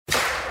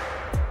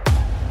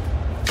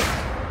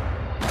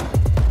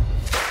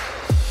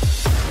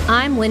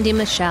I'm Wendy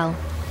Michelle,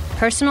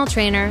 personal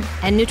trainer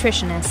and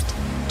nutritionist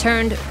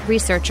turned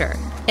researcher,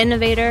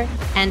 innovator,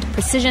 and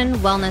precision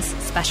wellness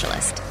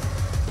specialist.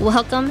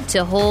 Welcome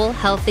to Whole,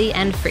 Healthy,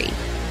 and Free.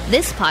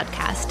 This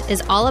podcast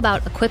is all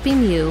about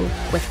equipping you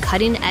with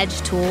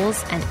cutting-edge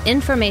tools and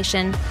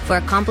information for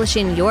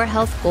accomplishing your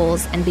health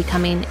goals and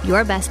becoming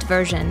your best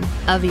version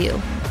of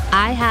you.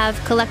 I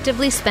have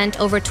collectively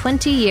spent over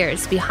 20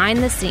 years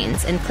behind the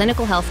scenes in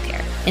clinical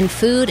healthcare, in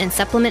food and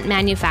supplement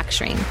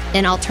manufacturing,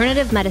 in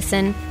alternative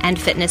medicine, and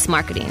fitness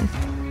marketing.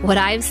 What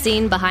I've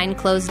seen behind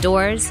closed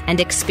doors and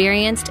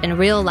experienced in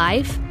real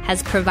life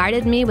has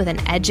provided me with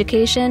an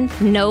education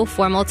no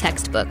formal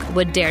textbook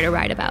would dare to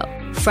write about.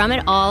 From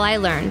it all, I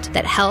learned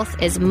that health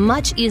is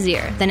much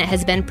easier than it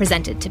has been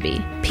presented to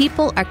be.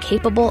 People are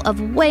capable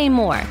of way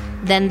more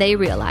than they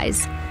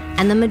realize.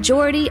 And the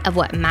majority of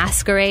what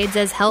masquerades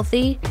as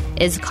healthy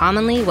is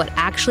commonly what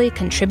actually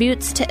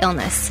contributes to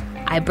illness.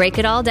 I break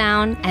it all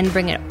down and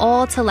bring it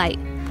all to light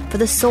for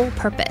the sole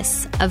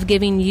purpose of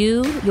giving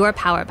you your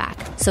power back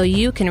so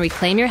you can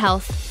reclaim your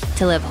health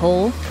to live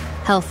whole,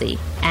 healthy,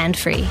 and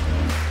free.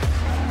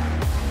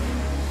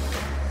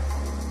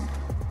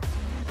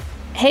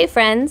 Hey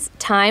friends,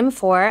 time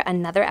for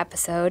another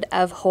episode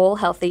of Whole,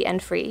 Healthy,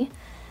 and Free.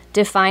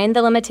 Define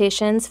the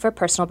limitations for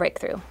personal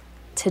breakthrough.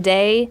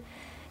 Today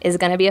is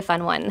going to be a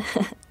fun one.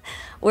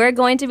 We're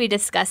going to be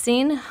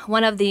discussing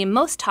one of the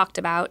most talked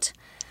about,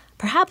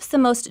 perhaps the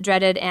most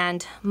dreaded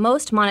and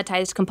most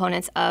monetized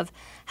components of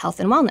health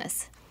and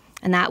wellness,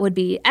 and that would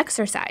be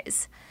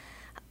exercise.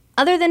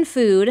 Other than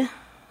food,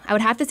 I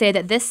would have to say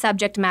that this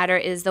subject matter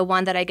is the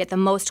one that I get the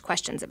most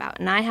questions about,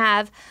 and I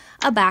have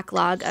a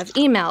backlog of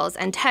emails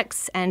and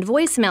texts and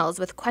voicemails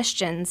with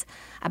questions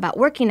about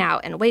working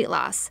out and weight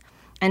loss.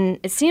 And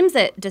it seems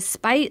that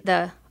despite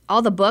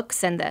all the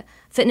books and the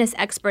fitness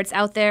experts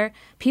out there,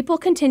 people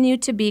continue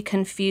to be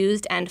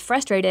confused and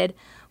frustrated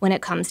when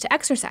it comes to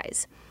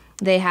exercise.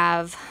 They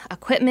have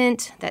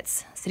equipment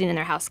that's sitting in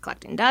their house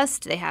collecting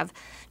dust. They have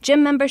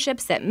gym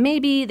memberships that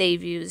maybe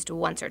they've used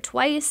once or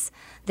twice.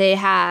 They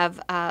have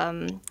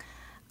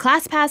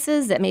class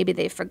passes that maybe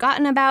they've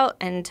forgotten about,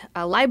 and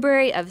a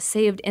library of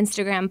saved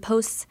Instagram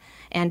posts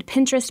and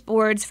Pinterest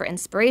boards for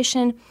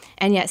inspiration,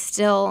 and yet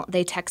still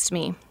they text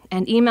me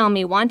and email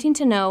me wanting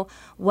to know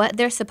what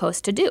they're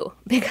supposed to do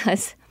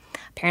because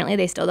apparently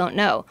they still don't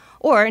know,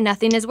 or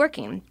nothing is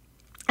working.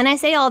 And I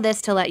say all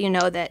this to let you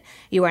know that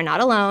you are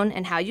not alone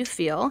in how you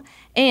feel,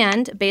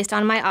 and based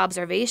on my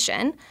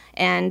observation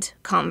and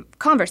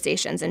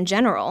conversations in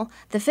general,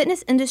 the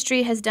fitness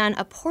industry has done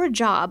a poor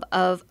job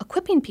of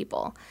equipping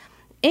people,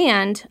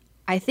 and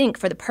I think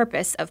for the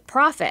purpose of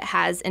profit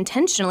has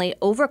intentionally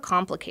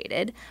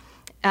overcomplicated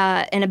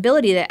an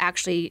ability that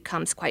actually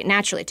comes quite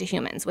naturally to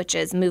humans, which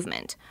is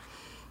movement.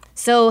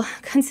 So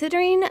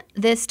considering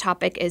this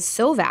topic is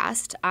so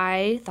vast,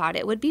 I thought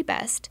it would be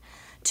best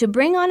to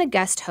bring on a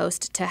guest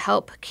host to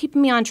help keep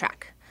me on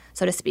track,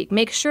 so to speak,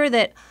 make sure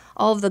that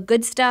all of the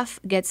good stuff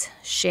gets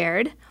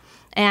shared.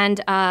 And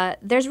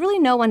there's really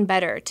no one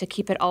better to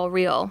keep it all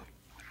real,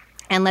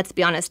 and let's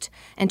be honest,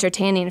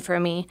 entertaining for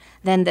me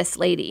than this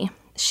lady.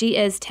 She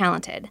is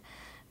talented,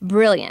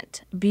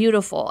 brilliant,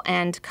 beautiful,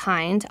 and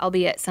kind,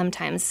 albeit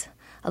sometimes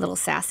a little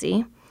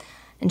sassy.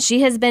 And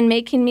she has been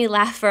making me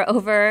laugh for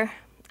over,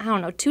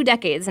 2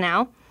 decades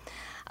now.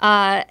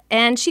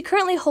 And she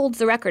currently holds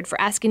the record for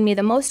asking me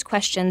the most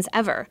questions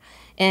ever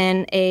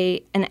in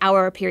an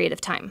hour period of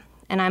time.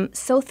 And I'm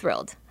so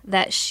thrilled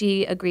that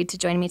she agreed to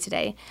join me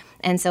today.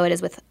 And so it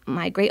is with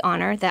my great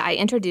honor that I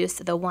introduce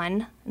the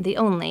one, the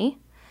only,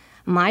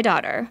 my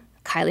daughter,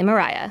 Kylie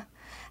Mariah.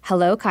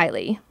 Hello,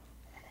 Kylie.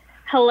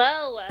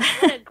 Hello.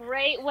 What a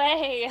great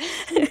way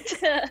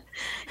to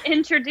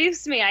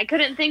introduce me. I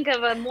couldn't think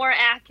of a more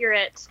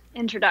accurate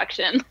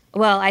introduction.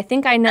 Well, I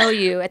think I know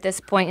you at this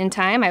point in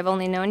time. I've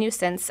only known you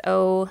since,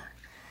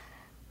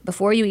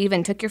 before you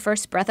even took your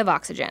first breath of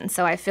oxygen.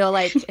 So I feel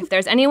like if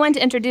there's anyone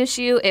to introduce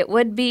you, it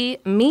would be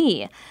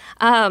me.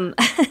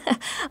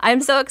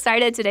 I'm so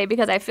excited today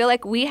because I feel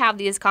like we have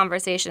these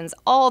conversations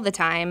all the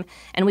time,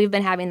 and we've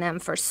been having them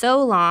for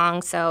so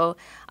long. So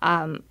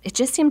it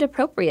just seemed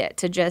appropriate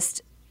to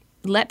just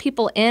let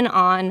people in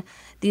on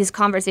these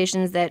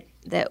conversations that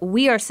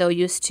we are so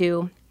used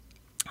to,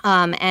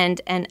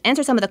 and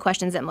answer some of the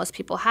questions that most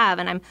people have.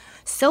 And I'm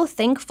so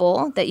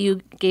thankful that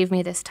you gave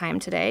me this time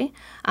today.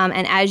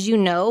 And as you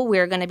know,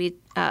 we're going to be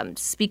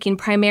speaking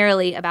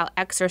primarily about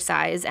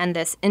exercise and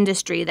this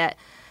industry that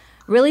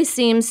really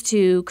seems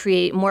to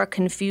create more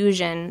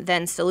confusion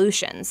than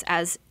solutions.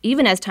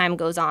 Even as time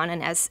goes on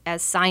and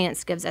as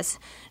science gives us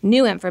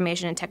new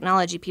information and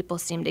technology, people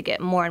seem to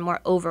get more and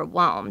more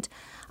overwhelmed.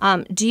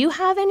 Do you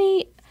have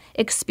any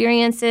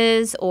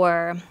experiences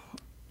or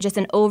just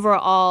an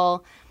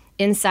overall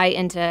insight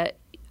into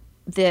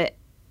the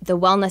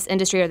wellness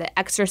industry or the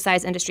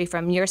exercise industry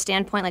from your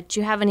standpoint? Like, do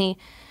you have any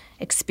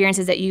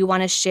experiences that you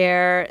want to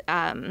share?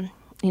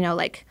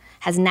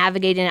 Has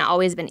navigating it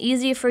always been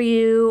easy for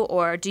you,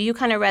 or do you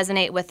kind of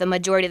resonate with the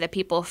majority of the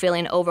people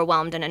feeling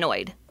overwhelmed and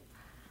annoyed?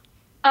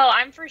 Oh,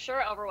 I'm for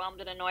sure overwhelmed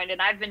and annoyed, and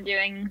I've been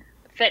doing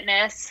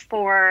fitness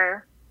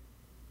for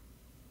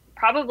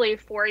probably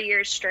 4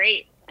 years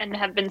straight and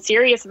have been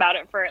serious about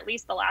it for at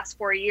least the last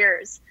 4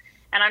 years.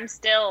 And I'm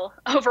still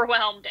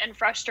overwhelmed and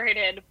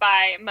frustrated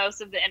by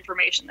most of the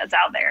information that's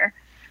out there.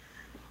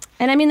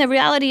 And I mean, the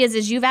reality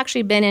is you've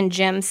actually been in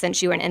gym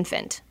since you were an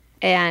infant.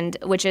 And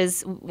which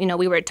is,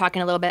 we were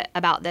talking a little bit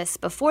about this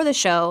before the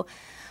show,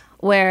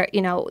 where,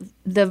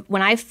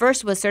 when I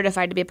first was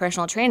certified to be a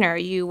personal trainer,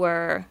 you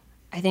were,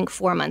 I think,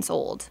 4 months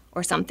old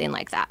or something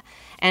like that.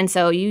 And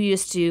so you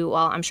used to,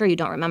 well, I'm sure you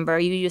don't remember,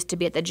 you used to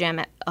be at the gym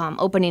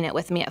opening it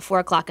with me at 4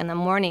 o'clock in the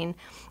morning,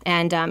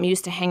 and you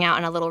used to hang out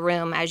in a little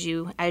room as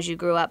you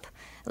grew up.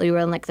 You were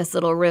in like this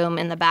little room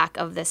in the back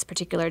of this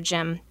particular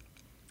gym,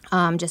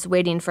 just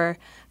waiting for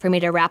me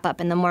to wrap up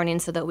in the morning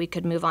so that we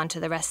could move on to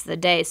the rest of the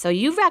day. So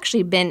you've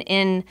actually been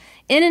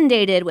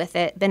inundated with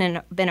it,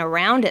 been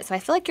around it. So I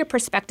feel like your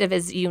perspective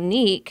is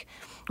unique,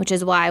 which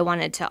is why I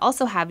wanted to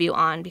also have you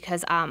on,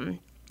 because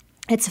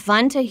it's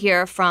fun to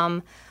hear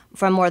from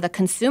more the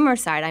consumer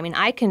side. I mean,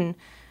 I can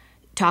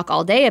talk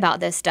all day about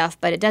this stuff,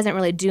 but it doesn't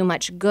really do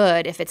much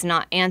good if it's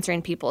not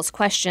answering people's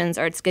questions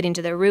or it's getting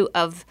to the root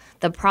of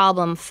the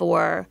problem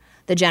for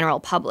the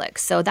general public.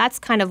 So that's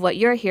kind of what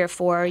you're here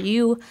for.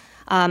 You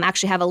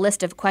actually have a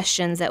list of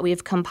questions that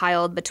we've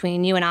compiled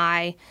between you and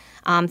I,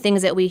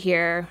 things that we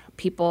hear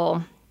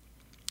people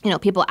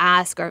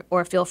ask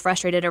or feel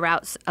frustrated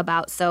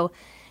about. So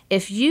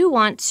if you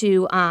want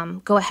to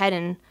go ahead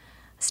and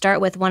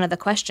start with one of the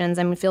questions,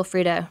 I mean, feel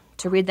free to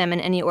read them in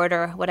any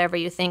order, whatever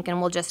you think,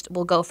 and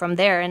we'll go from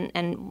there.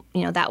 And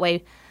that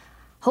way,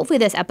 hopefully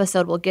this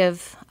episode will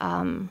give,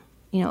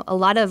 a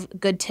lot of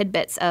good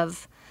tidbits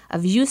of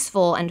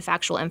useful and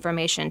factual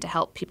information to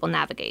help people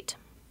navigate.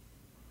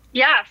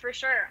 Yeah, for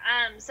sure.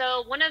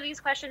 So one of these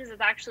questions is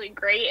actually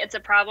great. It's a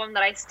problem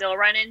that I still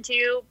run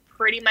into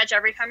pretty much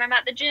every time I'm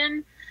at the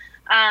gym.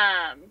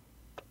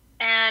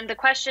 And the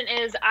question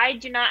is, I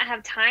do not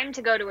have time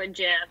to go to a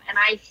gym and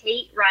I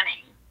hate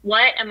running.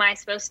 What am I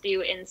supposed to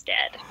do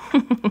instead?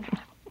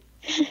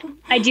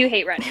 I do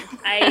hate running.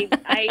 I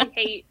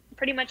hate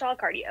pretty much all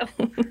cardio.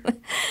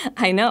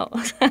 I know.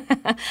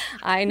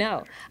 I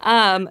know.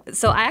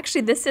 So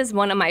actually, this is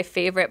one of my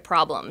favorite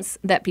problems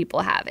that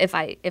people have,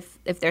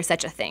 if there's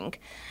such a thing.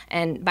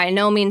 And by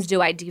no means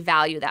do I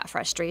devalue that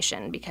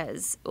frustration,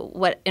 because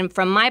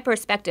from my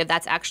perspective,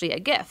 that's actually a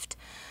gift.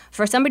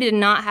 For somebody to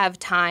not have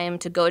time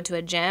to go to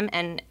a gym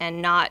and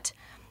not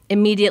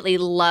immediately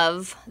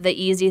love the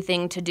easy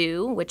thing to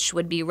do, which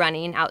would be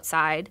running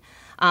outside,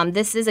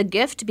 this is a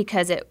gift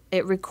because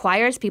it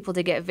requires people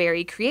to get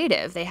very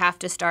creative. They have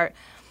to start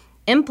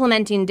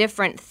implementing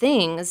different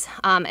things.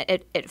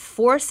 It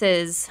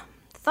forces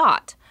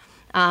thought,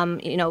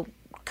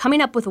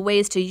 coming up with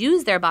ways to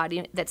use their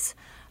body that's,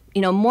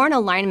 more in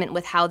alignment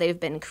with how they've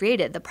been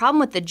created. The problem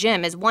with the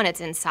gym is, one, it's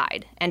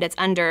inside and it's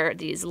under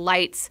these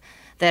lights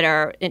that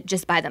are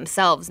just by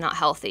themselves not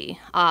healthy.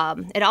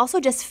 It also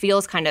just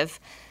feels kind of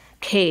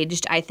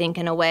caged, I think,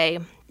 in a way.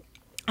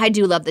 I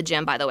do love the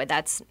gym, by the way.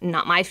 That's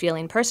not my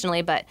feeling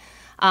personally, but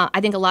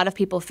I think a lot of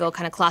people feel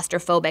kind of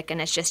claustrophobic,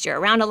 and it's just you're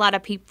around a lot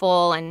of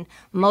people, and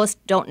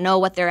most don't know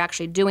what they're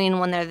actually doing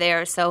when they're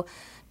there. So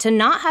to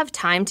not have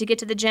time to get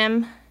to the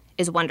gym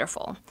is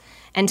wonderful.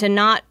 And to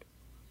not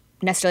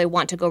necessarily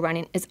want to go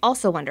running is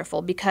also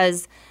wonderful,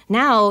 because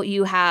now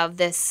you have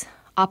this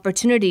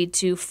opportunity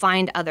to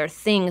find other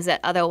things that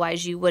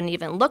otherwise you wouldn't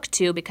even look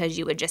to, because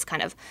you would just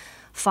kind of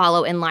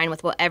follow in line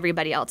with what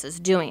everybody else is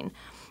doing.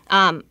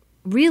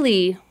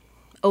 Really,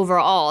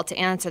 overall, to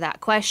answer that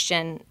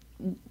question,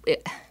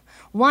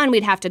 one,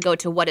 we'd have to go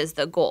to what is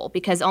the goal,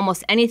 because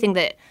almost anything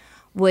that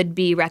would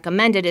be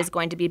recommended is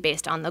going to be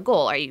based on the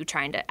goal. Are you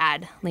trying to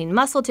add lean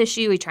muscle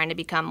tissue? Are you trying to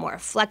become more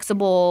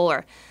flexible,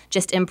 or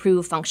just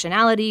improve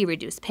functionality,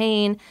 reduce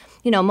pain?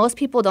 Most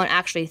people don't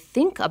actually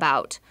think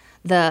about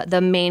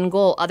the main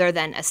goal other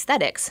than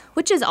aesthetics,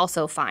 which is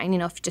also fine.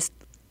 If just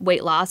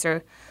weight loss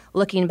or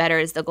looking better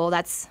is the goal,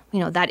 that's,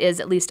 that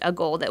is at least a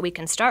goal that we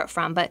can start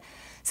from. But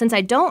since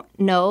I don't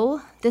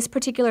know this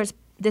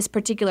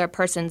particular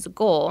person's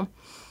goal,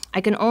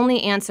 I can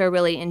only answer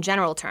really in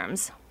general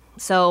terms.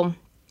 So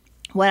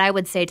what I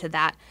would say to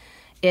that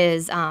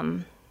is,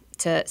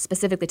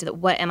 specifically to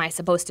what am I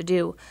supposed to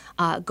do?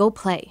 Go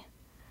play.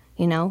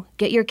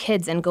 Get your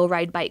kids and go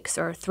ride bikes,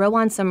 or throw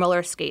on some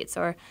roller skates,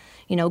 or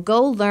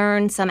go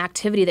learn some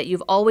activity that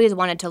you've always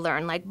wanted to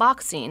learn, like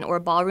boxing or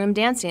ballroom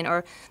dancing.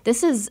 Or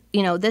this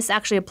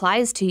actually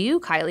applies to you,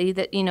 Kylie,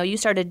 that, you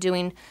started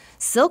doing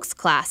silks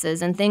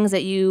classes and things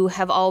that you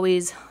have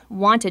always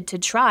wanted to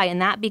try,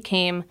 and that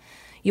became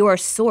your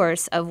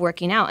source of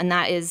working out, and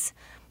that is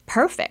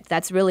perfect.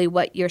 That's really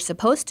what you're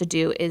supposed to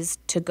do, is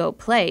to go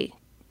play.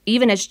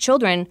 Even as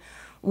children,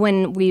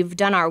 when we've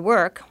done our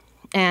work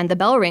and the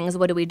bell rings,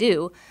 what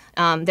do?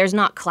 There's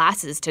not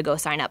classes to go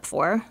sign up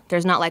for.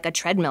 There's not like a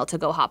treadmill to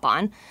go hop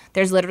on.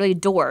 There's literally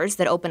doors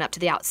that open up to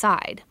the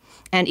outside.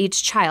 And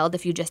each child,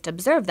 if you just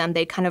observe them,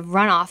 they kind of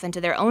run off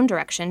into their own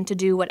direction to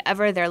do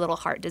whatever their little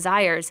heart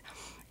desires.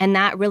 And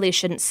that really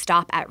shouldn't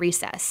stop at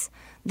recess.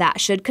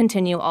 That should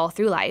continue all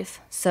through life.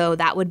 So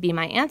that would be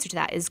my answer to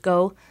that, is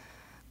go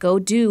go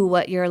do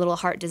what your little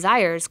heart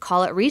desires,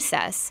 call it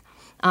recess,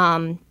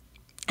 and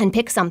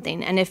pick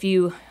something. And if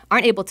you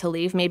aren't able to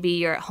leave, maybe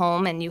you're at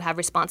home and you have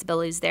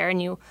responsibilities there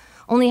and you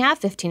only have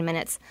 15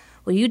 minutes.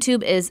 Well,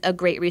 YouTube is a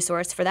great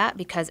resource for that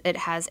because it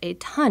has a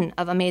ton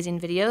of amazing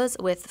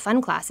videos with fun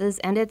classes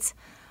and it's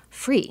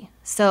free.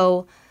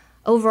 So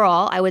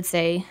overall, I would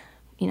say,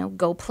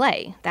 go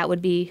play. That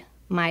would be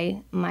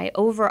my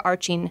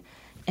overarching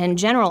and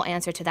general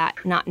answer to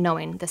that, not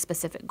knowing the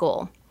specific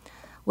goal.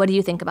 What do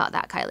you think about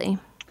that, Kylie?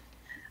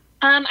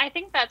 I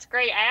think that's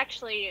great. I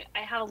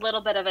have a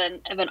little bit of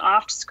an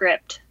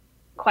off-script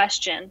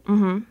question.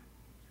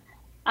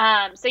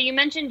 Mm-hmm. So you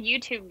mentioned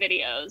YouTube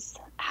videos.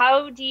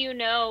 How do you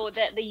know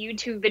that the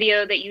YouTube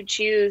video that you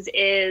choose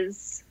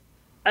is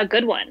a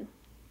good one?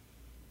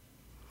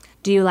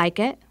 Do you like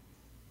it?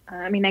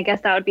 I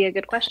guess that would be a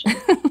good question.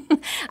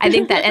 I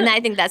think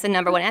that's the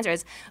number one answer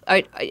is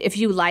if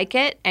you like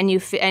it and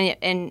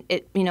and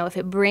it, if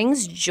it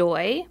brings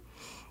joy,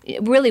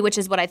 really, which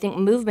is what I think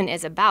movement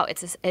is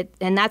about.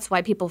 And that's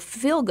why people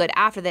feel good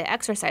after they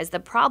exercise. The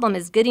problem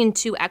is getting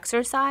to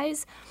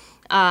exercise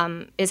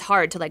is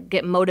hard to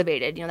get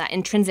motivated. That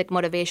intrinsic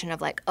motivation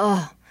of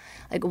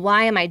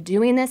why am I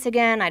doing this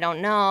again? I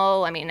don't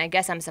know. I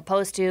guess I'm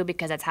supposed to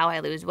because that's how I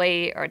lose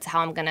weight or it's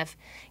how I'm going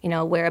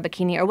to, wear a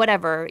bikini or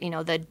whatever,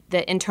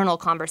 the internal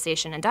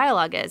conversation and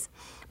dialogue is.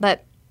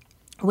 But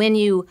when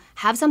you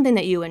have something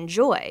that you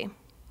enjoy,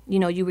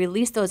 you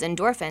release those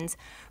endorphins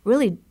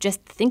really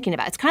just thinking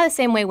about it. It's kind of the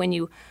same way when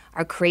you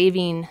are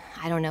craving,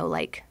 I don't know,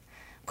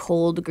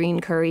 cold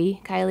green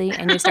curry, Kylie,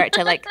 and you start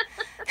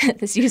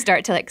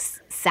to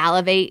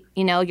salivate,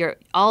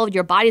 all of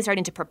your body's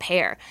starting to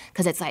prepare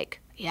because it's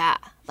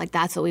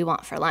that's what we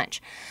want for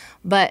lunch.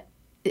 But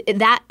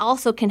that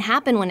also can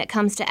happen when it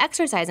comes to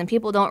exercise, and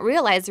people don't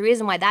realize the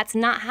reason why that's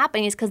not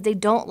happening is because they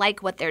don't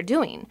like what they're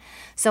doing.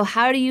 So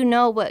how do you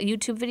know what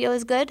YouTube video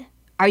is good?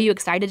 Are you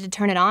excited to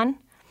turn it on?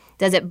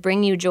 Does it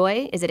bring you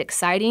joy? Is it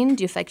exciting?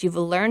 Do you feel like you've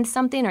learned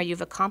something or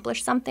you've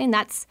accomplished something?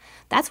 That's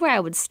where I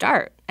would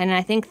start. And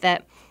I think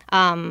that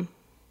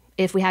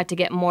if we had to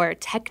get more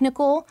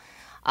technical,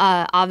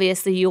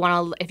 obviously you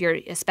want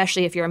to,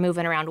 especially if you're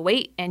moving around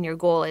weight and your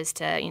goal is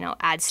to,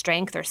 add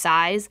strength or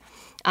size,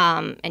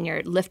 and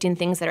you're lifting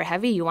things that are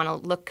heavy, you want to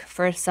look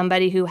for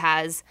somebody who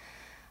has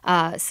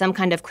some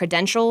kind of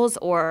credentials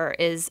or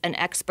is an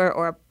expert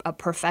or a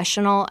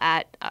professional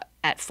at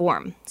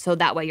form. So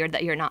that way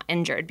you're not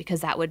injured,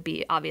 because that would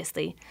be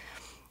obviously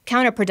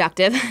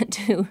counterproductive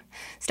to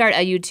start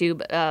a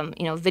YouTube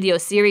video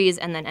series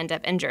and then end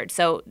up injured.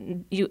 So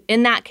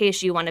in that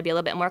case you want to be a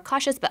little bit more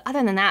cautious. But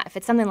other than that, if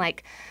it's something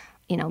like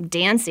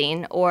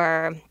dancing,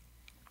 or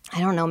I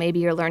don't know, maybe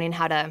you're learning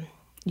how to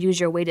use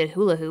your weighted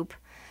hula hoop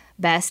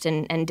best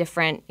and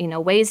different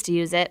ways to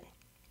use it,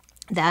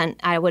 then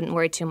I wouldn't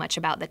worry too much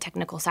about the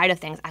technical side of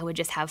things. I would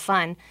just have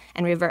fun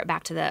and revert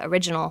back to the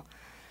original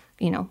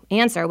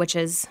answer, which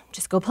is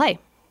just go play.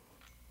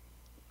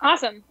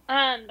 Awesome.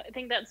 I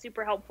think that's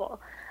super helpful.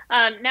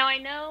 Now, I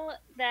know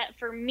that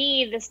for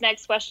me, this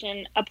next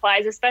question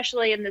applies,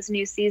 especially in this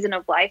new season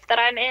of life that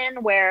I'm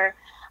in, where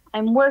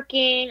I'm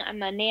working,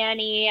 I'm a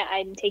nanny,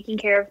 I'm taking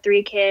care of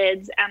 3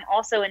 kids. I'm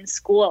also in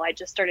school. I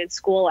just started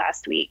school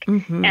last week.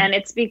 Mm-hmm. And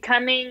it's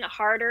becoming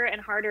harder and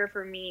harder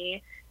for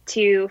me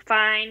to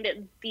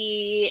find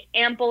the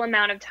ample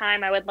amount of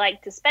time I would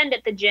like to spend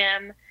at the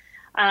gym.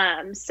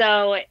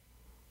 So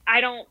I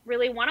don't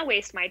really want to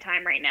waste my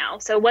time right now.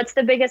 So what's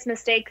the biggest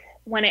mistake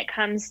when it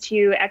comes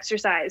to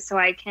exercise so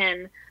I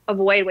can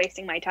avoid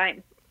wasting my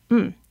time?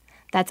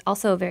 That's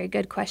also a very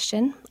good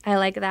question. I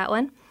like that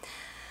one.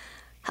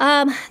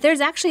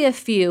 There's actually a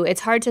few.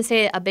 It's hard to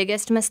say a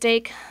biggest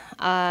mistake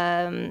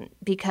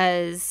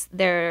because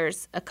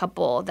there's a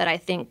couple that I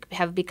think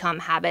have become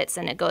habits,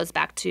 and it goes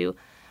back to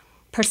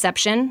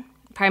perception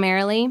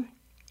primarily.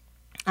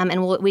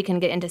 And we can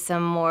get into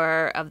some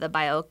more of the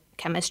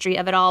biochemistry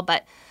of it all,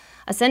 but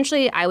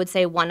essentially, I would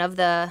say one of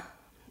the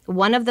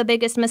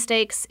biggest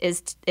mistakes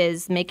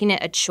is making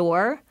it a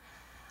chore,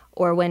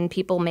 or when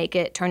people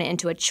turn it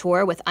into a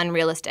chore with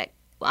unrealistic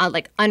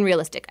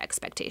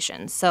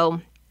expectations.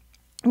 So,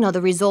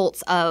 the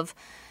results of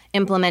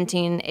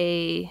implementing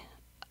a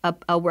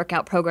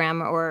workout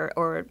program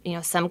or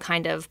some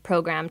kind of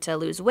program to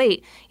lose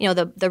weight,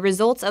 the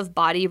results of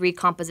body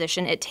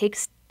recomposition, it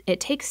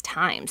takes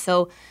time.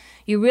 So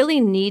you really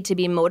need to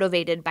be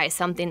motivated by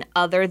something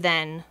other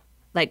than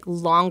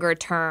longer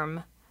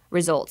term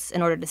results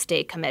in order to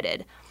stay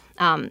committed.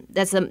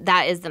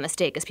 That is the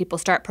mistake, is people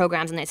start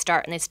programs and they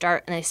start and they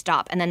start and they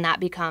stop, and then that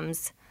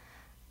becomes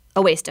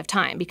a waste of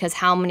time, because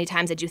how many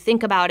times did you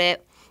think about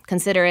it,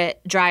 consider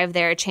it, drive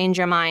there, change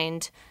your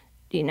mind,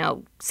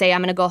 say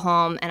I'm going to go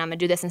home and I'm going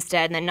to do this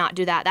instead, and then not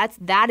do that.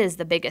 That is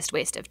the biggest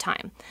waste of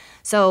time.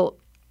 So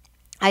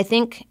I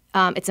think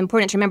it's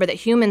important to remember that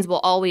humans will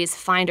always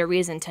find a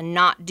reason to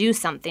not do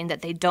something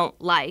that they don't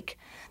like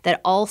that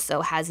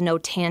also has no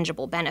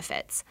tangible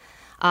benefits.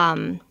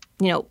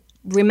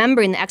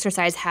 Remembering that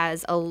exercise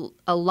has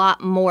a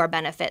lot more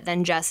benefit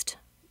than just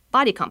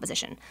body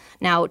composition.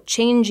 Now,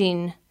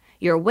 changing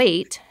your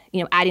weight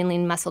adding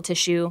lean muscle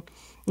tissue,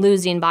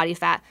 losing body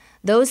fat.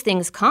 Those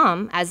things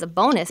come as a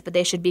bonus, but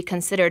they should be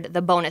considered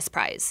the bonus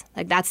prize.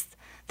 Like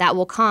that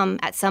will come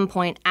at some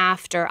point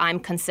after I'm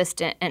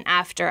consistent and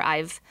after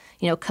I've,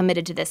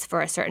 committed to this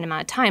for a certain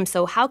amount of time.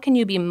 So how can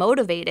you be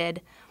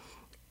motivated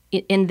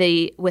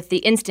with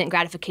the instant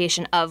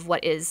gratification of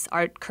what is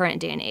our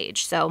current day and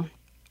age? So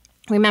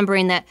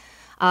remembering that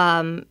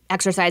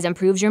exercise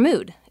improves your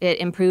mood, it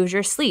improves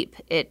your sleep,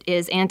 it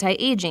is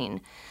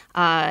anti-aging,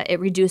 it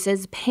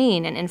reduces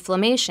pain and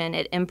inflammation,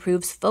 it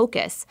improves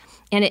focus,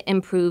 and it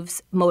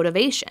improves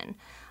motivation.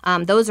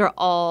 Those are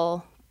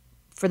all,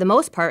 for the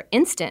most part,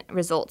 instant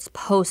results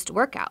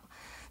post-workout.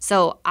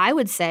 So I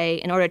would say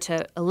in order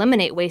to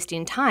eliminate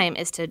wasting time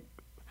is to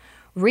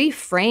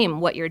reframe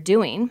what you're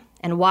doing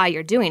and why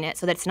you're doing it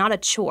so that it's not a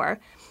chore,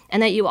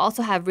 and that you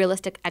also have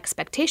realistic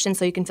expectations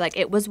so you can feel like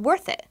it was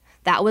worth it.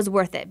 That was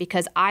worth it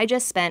because I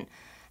just spent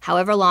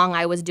however long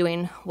I was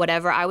doing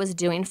whatever I was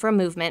doing for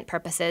movement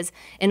purposes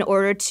in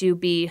order to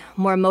be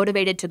more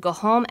motivated to go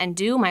home and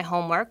do my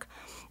homework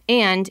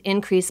and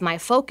increase my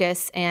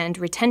focus and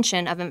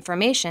retention of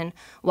information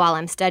while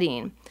I'm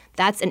studying.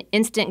 That's an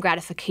instant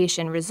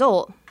gratification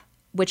result,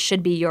 which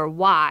should be your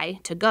why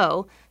to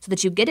go so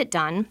that you get it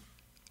done,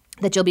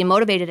 that you'll be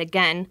motivated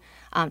again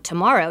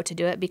tomorrow to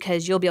do it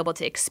because you'll be able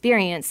to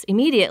experience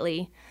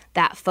immediately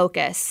that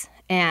focus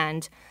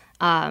and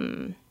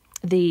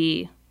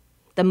the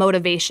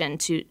motivation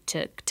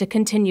to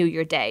continue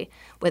your day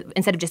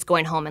instead of just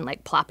going home and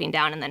like plopping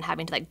down and then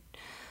having to like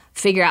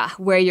figure out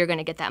where you're going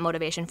to get that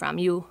motivation from.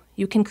 You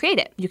can create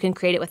it. You can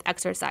create it with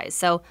exercise.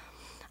 So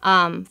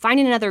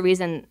finding another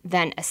reason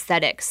than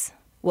aesthetics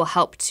will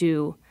help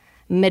to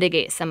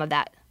mitigate some of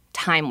that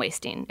time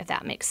wasting, if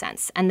that makes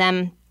sense. And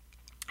then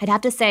I'd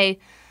have to say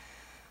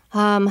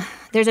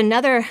there's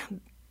another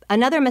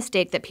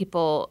mistake that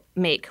people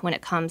make when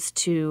it comes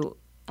to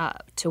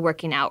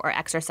working out or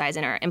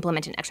exercising or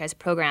implementing an exercise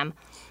program,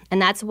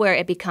 and that's where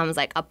it becomes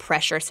like a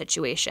pressure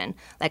situation,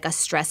 like a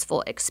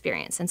stressful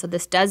experience. And so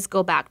this does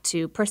go back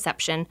to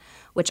perception,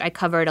 which I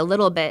covered a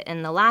little bit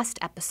in the last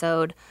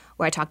episode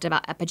where I talked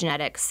about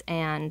epigenetics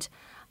and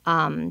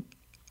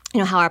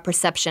how our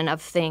perception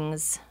of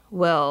things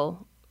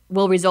will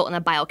result in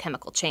a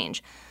biochemical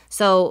change.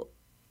 So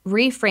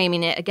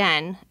reframing it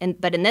again,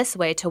 but in this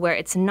way to where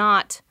it's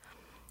not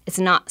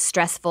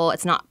stressful,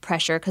 it's not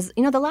pressure, because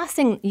the last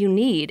thing you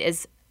need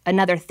is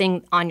another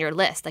thing on your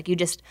list. Like you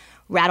just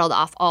rattled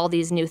off all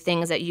these new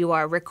things that you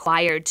are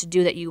required to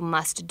do, that you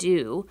must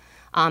do,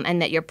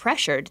 and that you're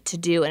pressured to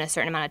do in a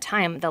certain amount of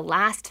time. The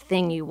last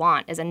thing you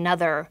want is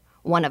another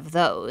one of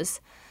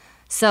those.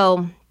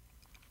 So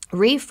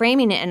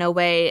reframing it in a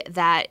way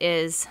that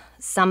is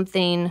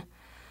something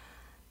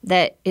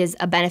that is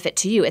a benefit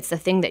to you. It's the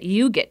thing that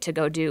you get to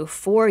go do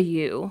for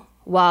you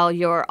while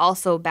you're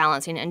also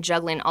balancing and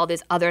juggling all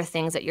these other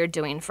things that you're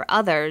doing for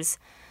others,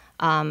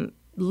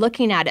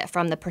 looking at it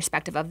from the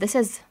perspective of this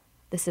is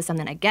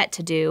something I get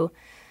to do.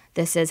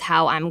 This is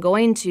how I'm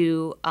going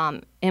to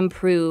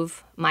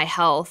improve my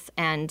health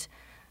and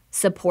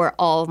support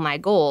all of my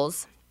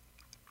goals.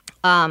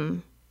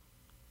 And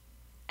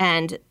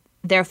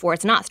therefore,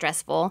 it's not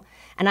stressful,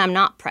 and I'm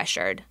not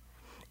pressured.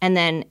 And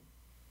then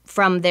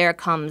from there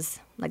comes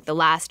like the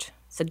last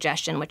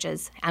suggestion, which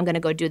is I'm going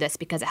to go do this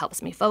because it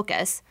helps me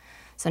focus.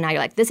 So now you're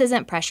like, this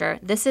isn't pressure.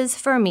 This is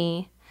for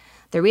me.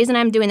 The reason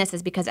I'm doing this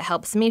is because it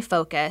helps me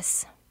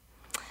focus.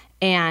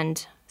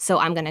 And so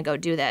I'm going to go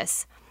do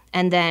this.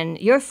 And then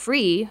you're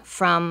free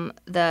from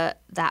that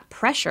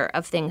pressure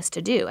of things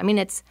to do. I mean,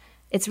 it's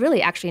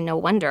really actually no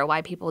wonder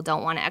why people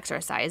don't want to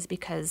exercise,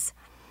 because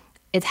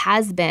it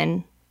has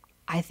been,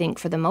 I think,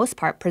 for the most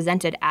part,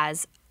 presented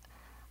as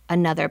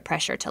another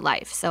pressure to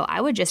life. So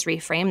I would just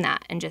reframe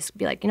that and just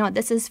be like, what,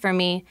 this is for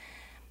me.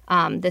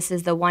 This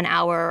is the 1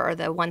 hour or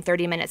the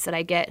 130 minutes that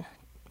I get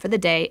for the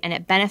day, and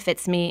it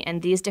benefits me in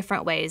these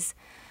different ways.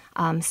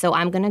 So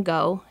I'm going to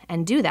go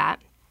and do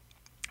that,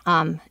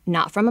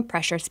 not from a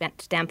pressure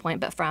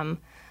standpoint, but from,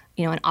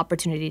 an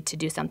opportunity to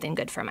do something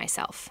good for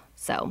myself.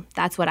 So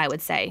that's what I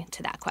would say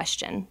to that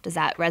question. Does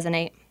that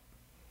resonate?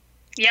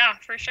 Yeah,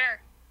 for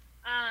sure.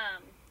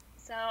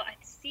 So I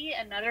see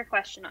another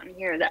question on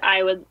here that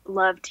I would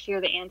love to hear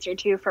the answer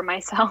to for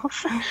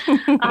myself.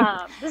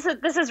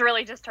 This is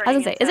really just turning. I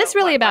was going to say, is this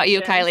really about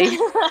you, Kylie?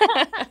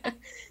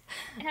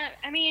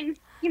 I mean,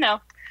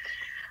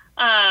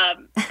 but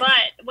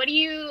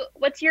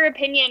what's your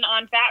opinion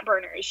on fat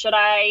burners? Should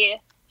I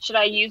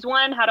use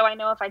one? How do I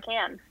know if I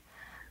can?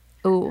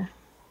 Ooh.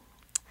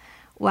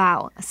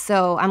 Wow.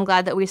 So I'm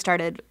glad that we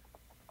started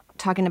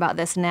talking about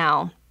this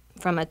now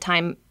from a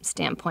time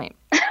standpoint.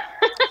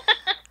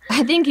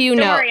 I think Don't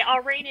worry,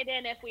 I'll rein it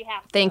in if we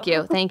have to.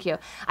 Thank you.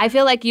 I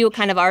feel like you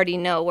kind of already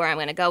know where I'm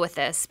going to go with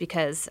this,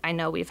 because I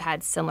know we've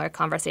had similar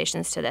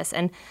conversations to this.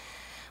 And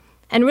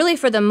really,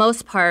 for the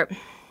most part,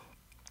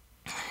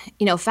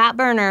 fat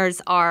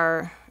burners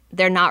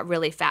they're not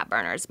really fat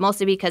burners,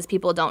 mostly because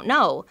people don't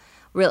know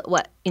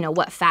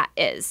what fat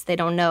is. They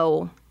don't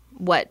know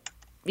what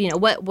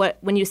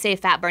when you say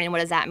fat burning,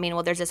 what does that mean?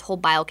 Well, there's this whole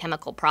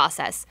biochemical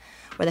process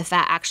where the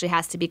fat actually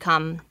has to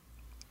become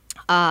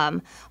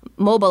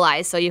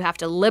mobilize. So you have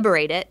to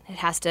liberate it. It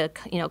has to,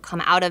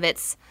 come out of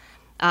its.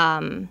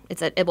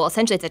 It's a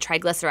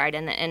triglyceride,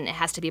 and it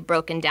has to be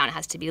broken down. It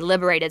has to be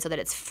liberated so that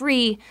it's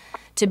free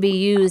to be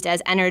used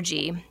as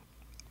energy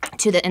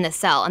in the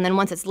cell. And then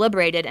once it's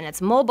liberated and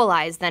it's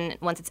mobilized, then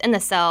once it's in the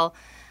cell,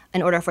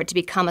 in order for it to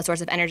become a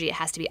source of energy, it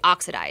has to be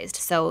oxidized.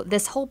 So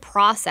this whole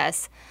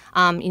process,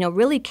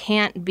 really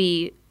can't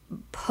be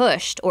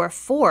pushed or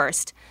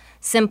forced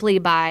simply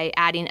by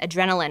adding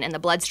adrenaline in the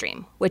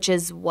bloodstream, which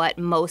is what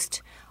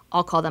most,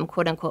 I'll call them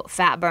quote unquote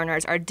fat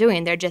burners, are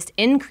doing. They're just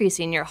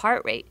increasing your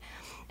heart rate,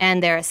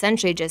 and they're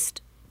essentially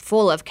just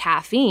full of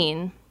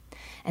caffeine.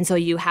 And so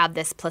you have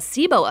this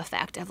placebo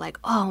effect of like,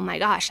 oh my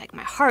gosh, like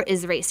my heart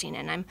is racing,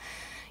 and I'm,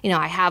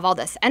 I have all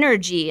this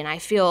energy, and I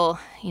feel,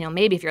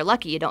 maybe if you're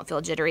lucky, you don't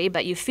feel jittery,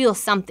 but you feel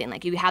something,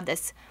 like you have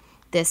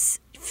this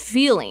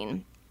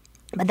feeling.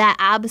 But that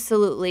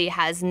absolutely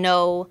has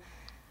no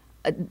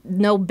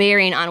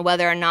bearing on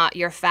whether or not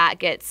your fat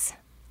gets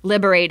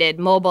liberated,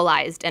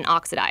 mobilized, and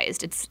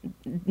oxidized.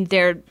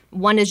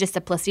 One is just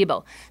a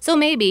placebo. So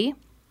maybe,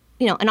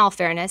 in all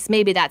fairness,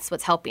 maybe that's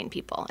what's helping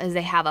people, is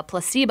they have a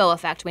placebo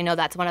effect. We know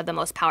that's one of the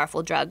most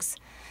powerful drugs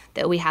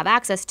that we have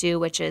access to,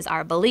 which is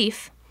our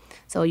belief.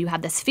 So you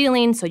have this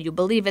feeling, so you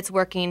believe it's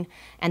working,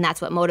 and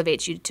that's what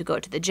motivates you to go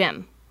to the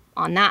gym.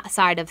 On that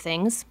side of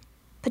things,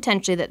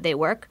 potentially that they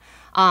work.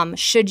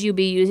 Should you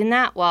be using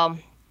that? Well,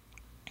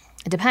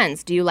 it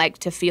depends. Do you like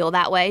to feel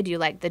that way? Do you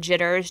like the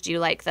jitters? Do you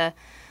like the,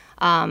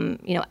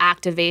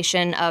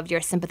 activation of your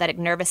sympathetic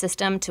nervous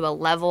system to a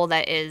level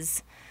that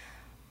is,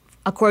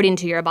 according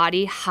to your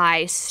body,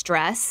 high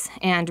stress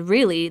and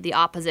really the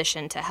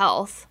opposition to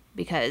health?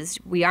 Because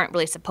we aren't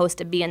really supposed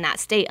to be in that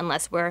state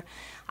unless we're,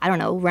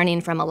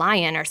 running from a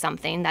lion or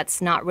something.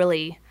 That's not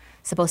really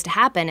supposed to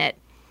happen at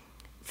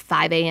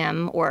 5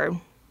 a.m. or,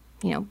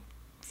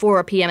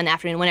 4 p.m. in the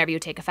afternoon, whenever you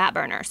take a fat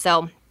burner.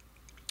 So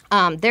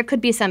there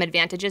could be some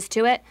advantages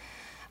to it.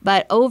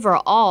 But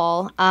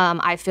overall,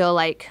 I feel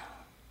like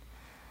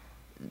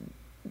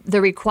the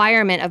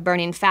requirement of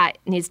burning fat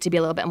needs to be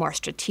a little bit more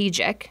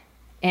strategic.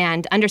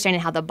 And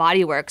understanding how the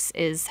body works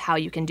is how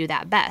you can do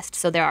that best.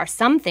 So there are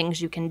some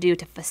things you can do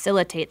to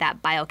facilitate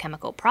that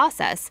biochemical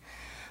process.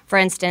 For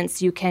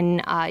instance, you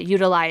can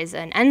utilize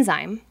an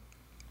enzyme,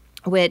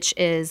 which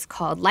is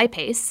called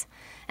lipase,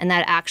 and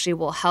that actually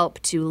will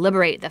help to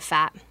liberate the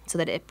fat so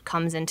that it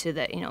comes into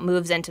the,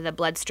 moves into the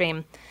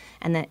bloodstream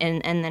and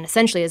then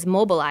essentially is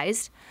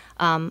mobilized.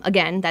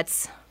 Again,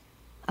 that's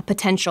a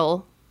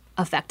potential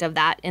effect of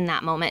that in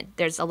that moment.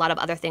 There's a lot of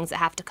other things that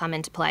have to come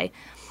into play.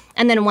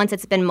 And then once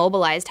it's been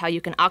mobilized, how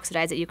you can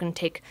oxidize it, you can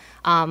take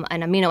an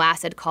amino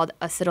acid called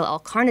acetyl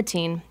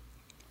L-carnitine,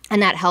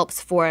 and that helps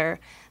for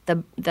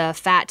the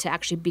fat to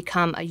actually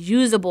become a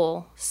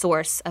usable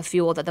source of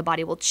fuel that the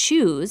body will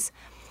choose.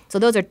 So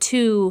those are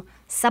two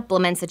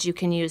supplements that you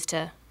can use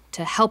to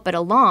help it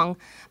along.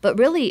 But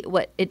really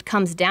what it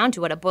comes down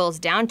to, what it boils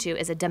down to,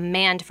 is a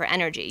demand for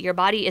energy. Your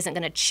body isn't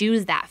going to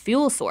choose that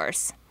fuel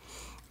source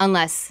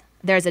unless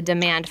there's a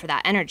demand for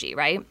that energy,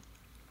 right?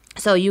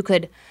 So you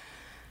could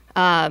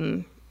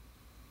have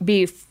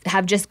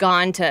just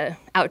gone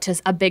out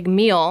to a big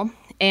meal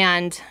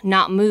and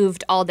not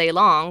moved all day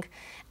long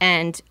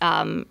and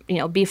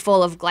be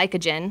full of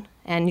glycogen,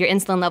 and your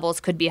insulin levels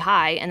could be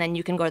high, and then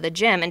you can go to the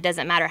gym, and it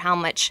doesn't matter how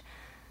much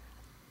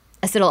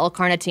acetyl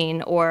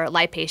L-carnitine or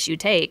lipase you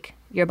take,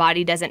 your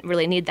body doesn't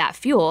really need that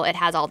fuel. It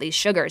has all these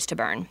sugars to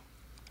burn.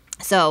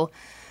 So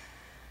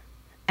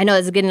I know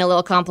this is getting a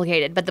little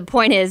complicated, but the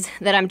point is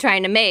that I'm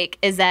trying to make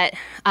is that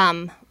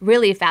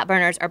really fat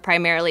burners are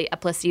primarily a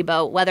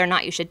placebo. Whether or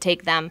not you should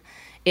take them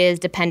is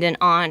dependent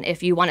on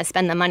if you want to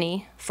spend the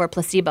money for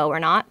placebo or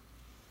not,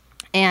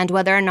 and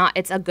whether or not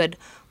it's a good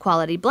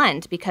quality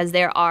blend, because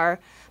there are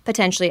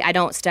potentially, I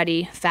don't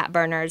study fat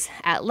burners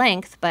at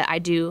length, but I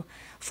do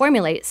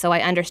formulate, so I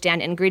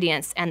understand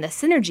ingredients and the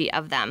synergy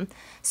of them.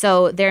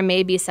 So there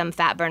may be some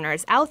fat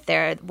burners out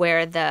there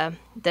where the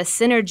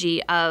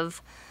synergy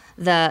of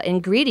the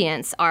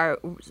ingredients are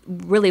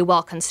really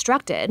well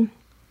constructed,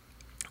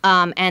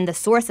 and the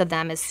source of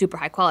them is super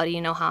high quality.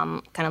 You know how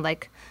I'm kind of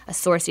like a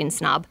sourcing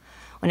snob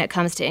when it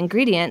comes to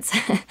ingredients.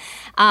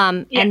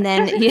 And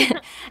then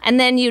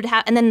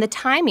the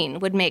timing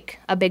would make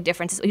a big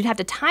difference. You'd have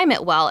to time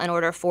it well in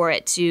order for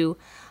it to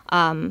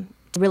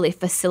really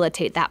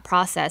facilitate that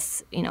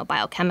process,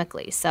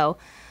 biochemically. So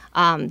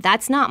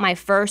that's not my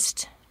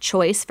first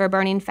choice for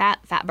burning fat.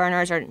 Fat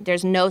burners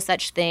there's no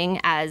such thing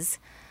as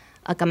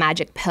like a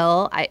magic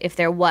pill. If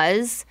there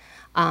was,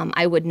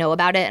 I would know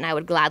about it and I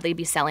would gladly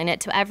be selling it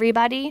to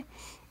everybody.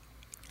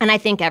 And I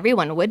think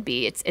everyone would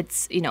be.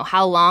 It's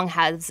how long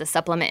has the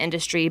supplement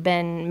industry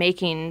been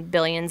making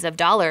billions of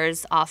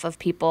dollars off of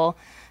people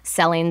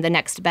selling the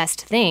next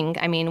best thing?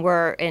 I mean,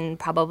 we're in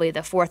probably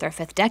the 4th or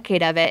 5th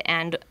decade of it,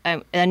 and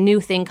a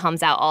new thing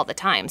comes out all the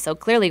time. So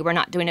clearly we're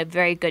not doing a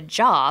very good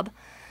job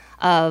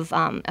of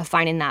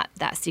finding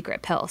that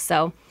secret pill.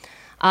 So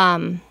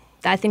I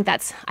think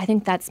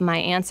that's my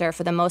answer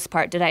for the most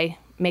part. Did I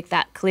make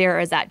that clear, or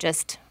is that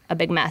just a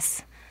big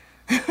mess?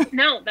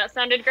 No, that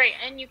sounded great.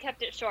 And you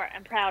kept it short.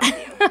 I'm proud of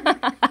you.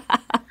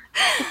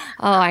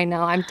 Oh, I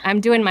know.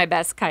 I'm doing my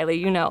best, Kylie,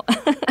 you know.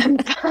 I'm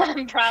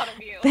proud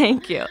of you.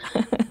 Thank you.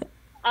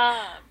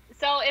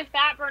 So if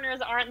fat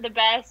burners aren't the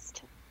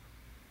best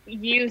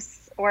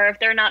use, or if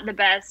they're not the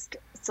best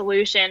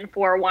solution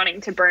for wanting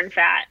to burn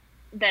fat,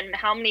 then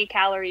how many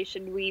calories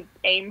should we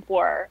aim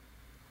for?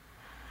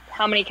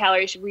 How many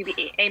calories should we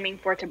be aiming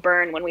for to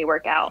burn when we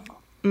work out?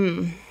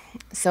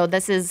 So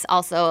this is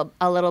also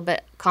a little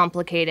bit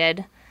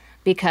complicated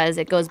because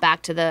it goes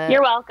back to the...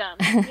 You're welcome.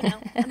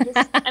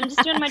 I'm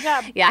just doing my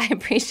job. Yeah, I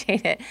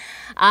appreciate it.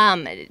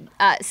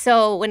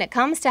 So when it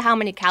comes to how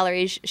many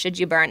calories should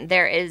you burn,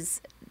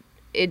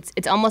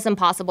 it's almost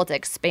impossible to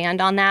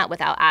expand on that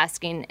without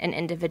asking an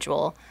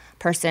individual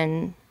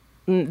person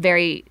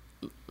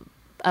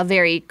a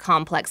very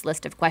complex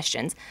list of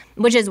questions,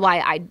 which is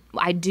why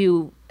I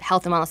do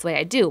health and wellness the way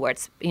I do, where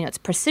it's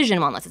precision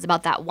wellness. It's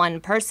about that one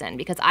person,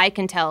 because I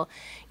can tell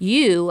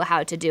you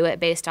how to do it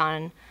based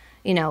on,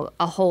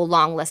 a whole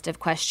long list of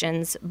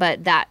questions,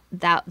 but that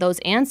those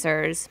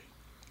answers,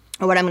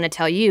 or what I'm going to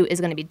tell you, is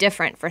going to be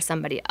different for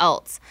somebody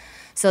else.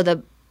 So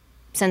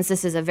since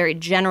this is a very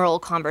general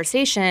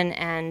conversation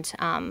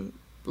and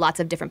lots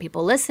of different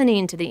people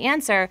listening to the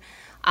answer,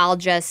 I'll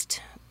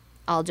just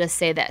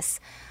say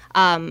this.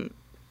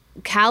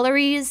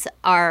 Calories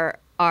are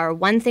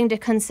one thing to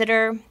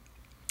consider,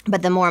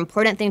 but the more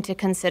important thing to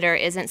consider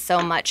isn't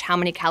so much how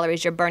many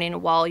calories you're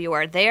burning while you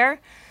are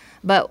there,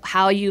 but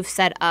how you've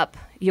set up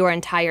your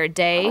entire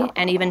day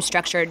and even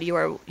structured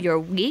your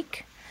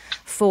week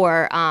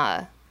for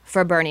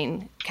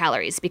burning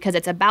calories, because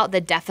it's about the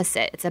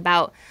deficit. It's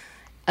about,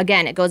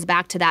 again, it goes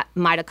back to that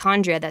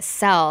mitochondria, that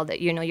cell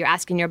that you're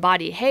asking your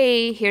body,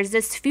 hey, here's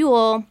this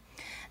fuel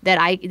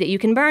that you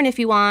can burn if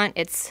you want.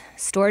 It's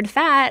stored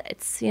fat.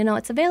 It's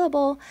it's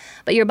available,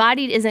 but your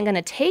body isn't going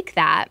to take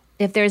that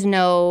if there's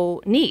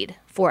no need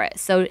for it.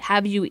 So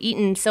have you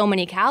eaten so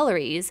many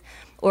calories,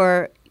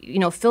 or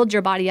filled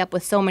your body up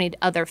with so many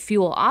other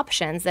fuel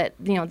options that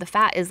the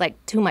fat is like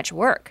too much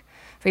work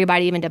for your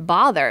body even to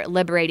bother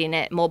liberating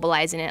it,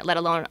 mobilizing it, let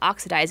alone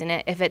oxidizing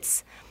it, if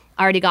it's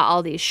already got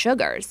all these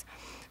sugars.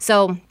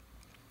 So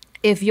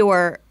if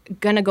you're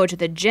going to go to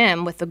the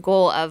gym with the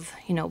goal of,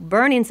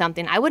 burning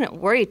something, I wouldn't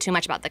worry too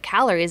much about the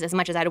calories as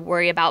much as I'd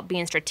worry about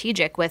being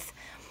strategic with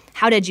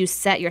how did you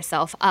set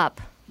yourself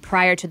up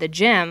prior to the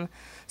gym,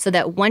 so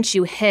that once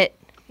you hit,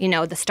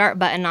 the start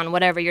button on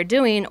whatever you're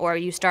doing, or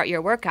you start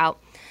your workout,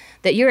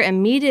 that you're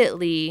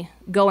immediately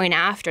going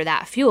after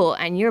that fuel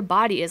and your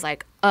body is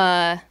like,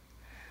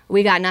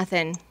 we got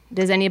nothing.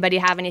 Does anybody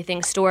have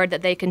anything stored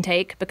that they can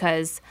take?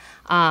 Because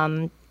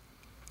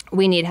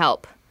we need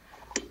help.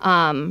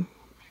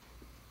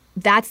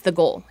 That's the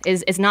goal.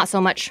 Is not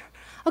so much,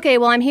 okay,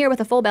 well, I'm here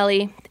with a full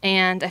belly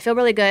and I feel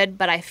really good,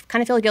 but I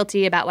kind of feel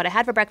guilty about what I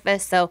had for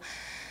breakfast, so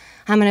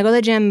I'm going to go to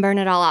the gym, burn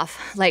it all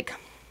off. Like,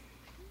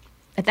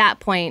 at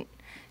that point,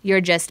 you're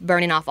just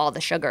burning off all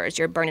the sugars.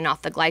 You're burning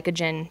off the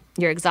glycogen.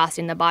 You're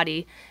exhausting the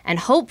body. And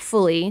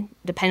hopefully,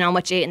 depending on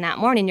what you ate in that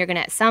morning, you're going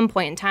to, at some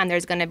point in time,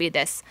 there's going to be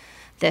this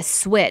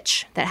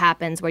switch that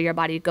happens where your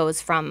body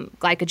goes from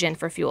glycogen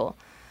for fuel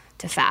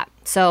to fat.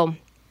 So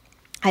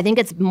I think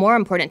it's more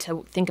important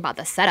to think about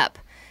the setup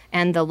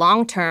and the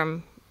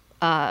long-term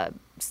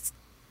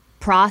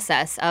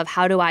process of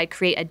how do I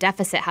create a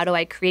deficit? How do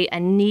I create a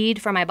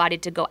need for my body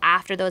to go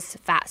after those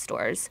fat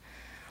stores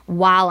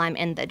while I'm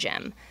in the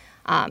gym?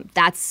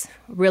 That's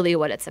really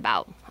what it's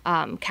about.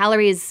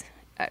 Calories,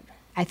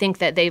 I think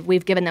that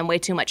we've given them way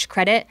too much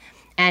credit,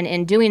 and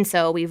in doing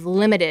so, we've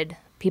limited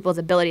people's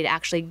ability to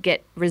actually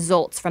get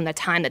results from the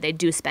time that they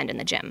do spend in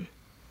the gym.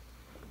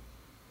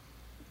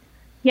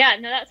 Yeah,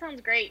 no, that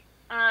sounds great.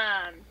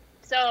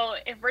 So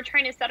if we're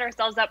trying to set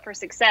ourselves up for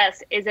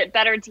success, is it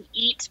better to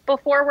eat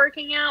before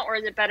working out, or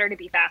is it better to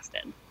be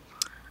fasted?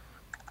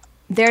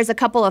 There's a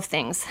couple of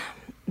things.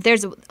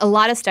 There's a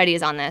lot of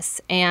studies on this,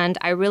 and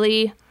I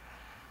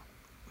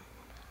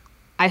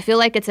feel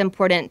like it's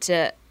important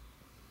to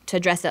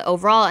address it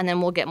overall, and then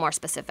we'll get more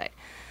specific.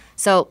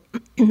 So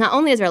not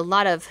only is there a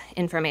lot of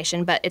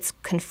information, but it's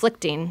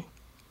conflicting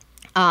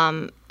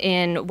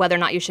in whether or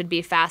not you should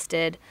be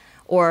fasted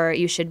or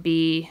you should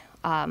be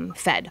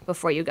fed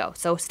before you go.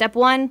 So step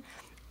one,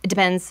 it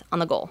depends on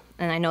the goal.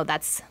 And I know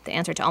that's the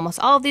answer to almost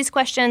all of these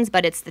questions,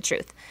 but it's the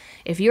truth.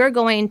 If you're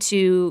going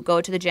to go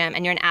to the gym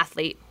and you're an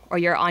athlete, or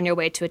you're on your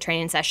way to a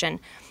training session,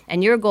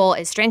 and your goal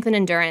is strength and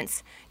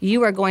endurance,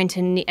 you are going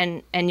to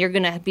and you're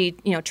going to be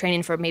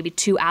training for maybe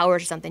 2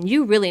 hours or something.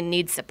 You really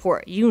need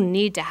support. You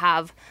need to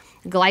have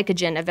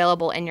glycogen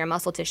available in your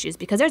muscle tissues,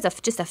 because there's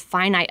just a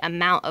finite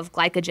amount of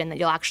glycogen that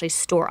you'll actually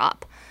store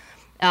up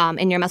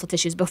in your muscle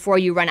tissues before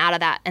you run out of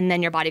that, and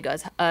then your body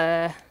goes,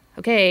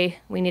 okay,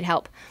 we need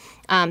help.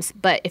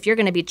 But if you're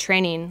going to be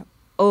training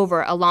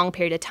over a long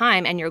period of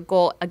time and your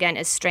goal, again,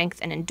 is strength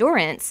and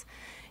endurance,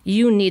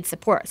 you need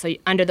support. So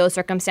under those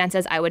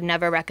circumstances, I would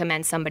never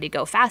recommend somebody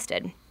go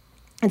fasted.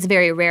 It's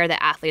very rare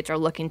that athletes are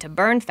looking to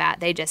burn fat.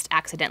 They just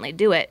accidentally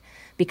do it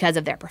because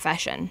of their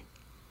profession.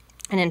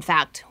 And in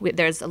fact,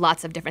 there's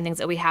lots of different things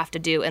that we have to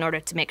do in order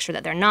to make sure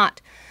that they're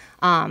not,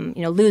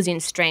 losing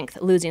strength,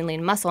 losing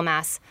lean muscle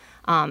mass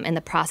in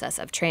the process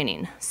of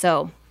training.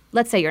 So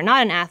let's say you're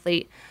not an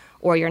athlete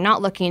or you're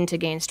not looking to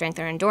gain strength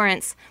or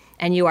endurance,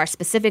 and you are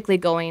specifically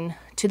going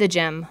to the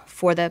gym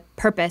for the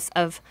purpose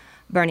of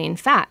burning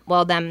fat.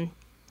 Well, then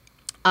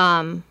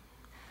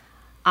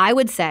I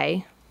would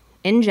say,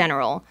 in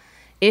general,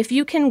 if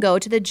you can go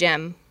to the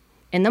gym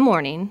in the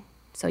morning,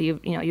 so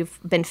you've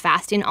been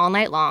fasting all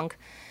night long,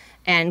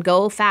 and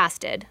go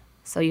fasted,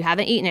 so you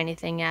haven't eaten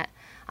anything yet,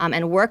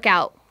 and work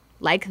out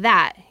like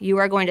that, you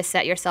are going to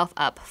set yourself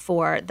up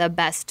for the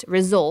best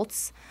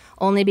results,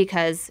 only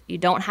because you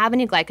don't have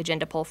any glycogen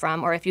to pull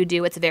from, or if you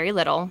do, it's very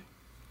little.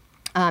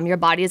 Your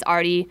body is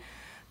already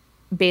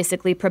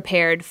basically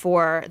prepared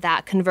for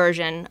that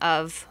conversion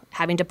of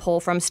having to pull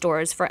from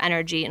stores for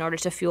energy in order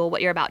to fuel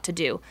what you're about to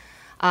do.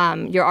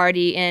 You're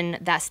already in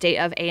that state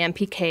of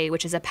AMPK,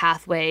 which is a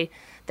pathway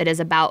that is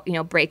about,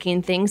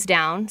 breaking things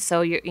down.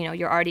 So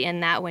you're already in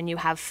that. When you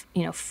have,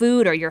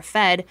 food or you're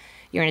fed,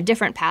 you're in a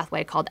different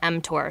pathway called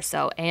mTOR.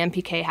 So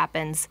AMPK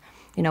happens,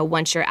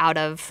 once you're out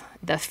of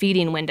the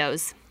feeding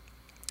windows,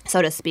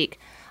 so to speak.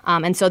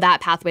 And so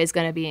that pathway is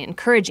going to be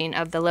encouraging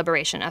of the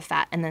liberation of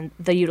fat and then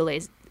the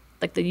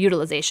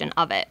utilization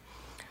of it.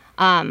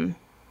 But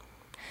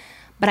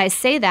I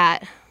say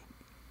that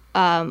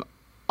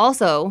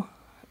also,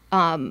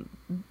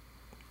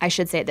 I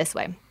should say it this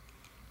way.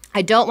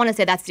 I don't want to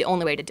say that's the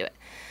only way to do it,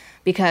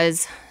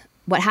 because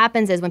what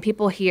happens is when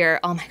people hear,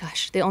 oh my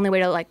gosh, the only way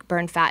to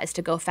burn fat is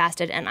to go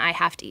fasted and I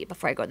have to eat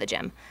before I go to the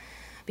gym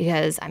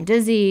because I'm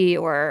dizzy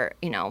or,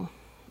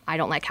 I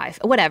don't like how I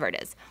feel, whatever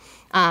it is.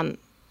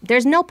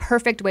 There's no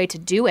perfect way to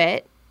do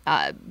it.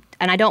 And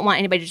I don't want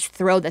anybody to just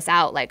throw this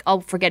out like,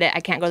 oh, forget it, I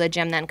can't go to the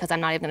gym then because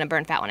I'm not even going to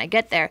burn fat when I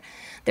get there.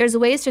 There's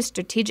ways to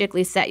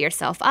strategically set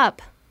yourself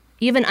up,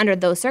 even under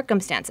those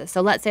circumstances.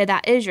 So let's say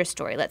that is your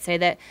story. Let's say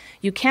that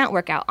you can't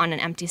work out on an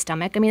empty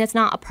stomach. I mean, it's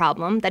not a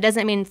problem. That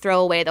doesn't mean throw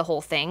away the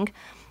whole thing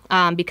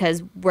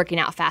because working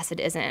out fasted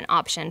isn't an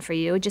option for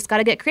you. You just got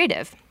to get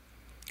creative.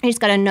 You just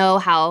got to know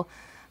how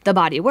the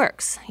body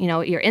works.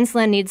 Your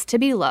insulin needs to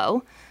be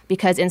low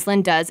because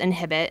insulin does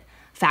inhibit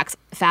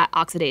fat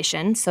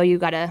oxidation. So you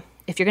got to,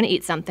 if you're going to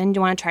eat something, you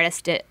want to try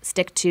to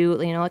stick to,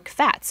 like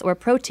fats or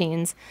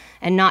proteins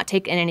and not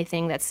take in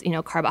anything that's,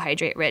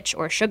 carbohydrate rich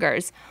or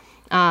sugars.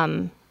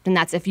 And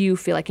that's if you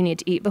feel like you need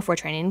to eat before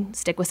training.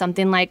 Stick with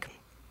something like,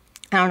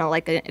 I don't know,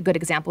 like a good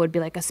example would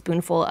be like a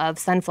spoonful of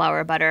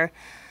sunflower butter,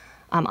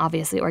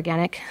 obviously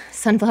organic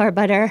sunflower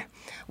butter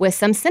with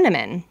some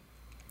cinnamon.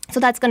 So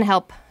that's going to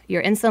help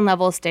your insulin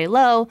levels stay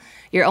low.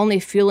 You're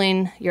only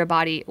fueling your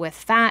body with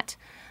fat.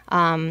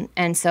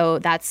 And so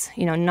that's,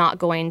 not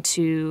going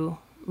to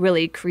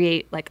really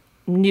create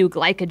new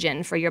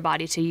glycogen for your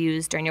body to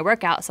use during your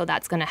workout. So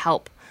that's going to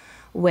help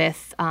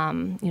with,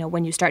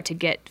 when you start to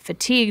get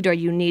fatigued or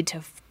you need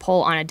to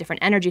pull on a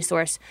different energy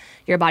source,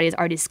 your body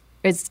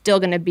is still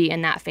going to be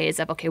in that phase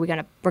of, okay, we're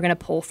going to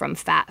pull from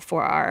fat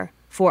for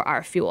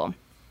our fuel.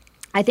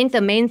 I think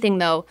the main thing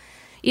though,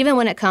 even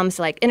when it comes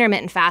to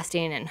intermittent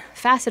fasting and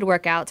fasted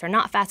workouts or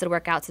not fasted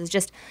workouts, is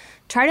just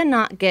try to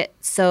not get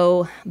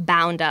so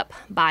bound up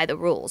by the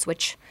rules,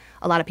 which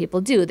a lot of people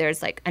do.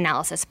 There's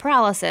analysis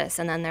paralysis,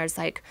 and then there's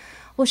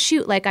well,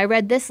 shoot, I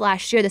read this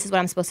last year, this is what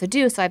I'm supposed to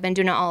do, so I've been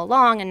doing it all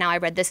along, and now I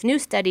read this new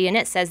study, and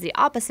it says the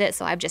opposite,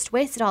 so I've just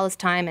wasted all this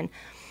time. And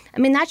I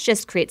mean, that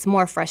just creates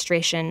more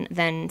frustration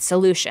than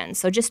solution.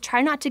 So just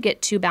try not to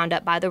get too bound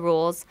up by the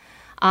rules.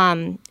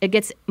 It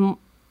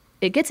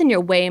gets in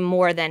your way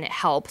more than it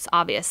helps,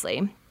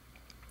 obviously.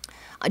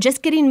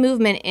 Just getting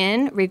movement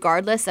in,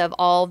 regardless of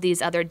all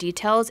these other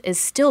details, is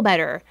still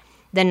better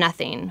than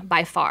nothing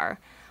by far.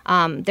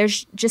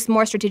 There's just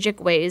more strategic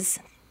ways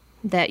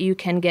that you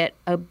can get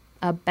a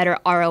better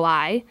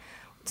ROI,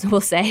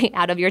 we'll say,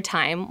 out of your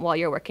time while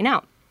you're working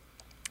out.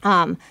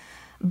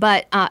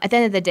 But at the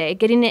end of the day,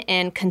 getting it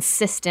in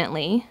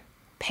consistently,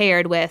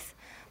 paired with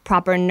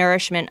proper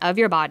nourishment of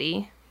your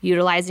body,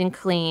 utilizing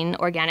clean,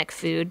 organic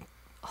food,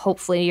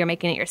 hopefully you're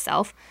making it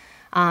yourself,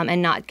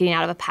 and not getting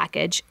out of a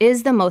package,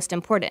 is the most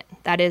important.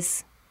 That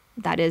is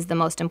the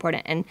most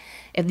important. And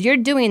if you're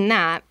doing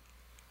that,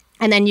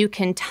 and then you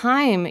can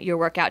time your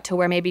workout to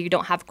where maybe you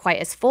don't have quite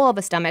as full of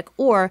a stomach,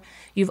 or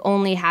you've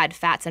only had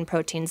fats and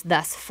proteins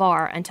thus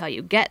far until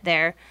you get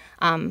there,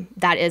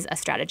 that is a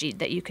strategy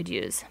that you could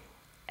use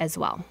as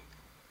well.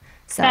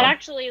 So that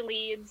actually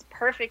leads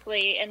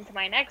perfectly into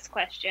my next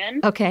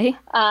question. Okay.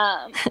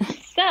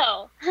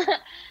 So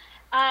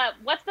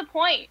what's the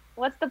point?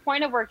 What's the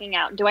point of working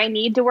out? Do I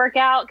need to work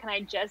out? Can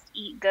I just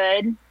eat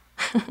good?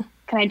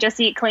 Can I just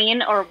eat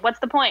clean? Or what's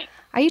the point?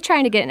 Are you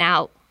trying to get an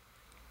out?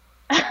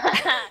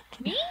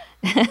 Me?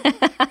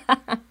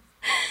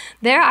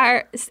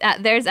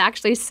 There's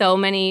actually so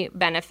many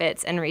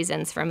benefits and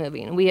reasons for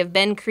moving. We have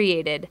been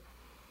created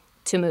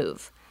to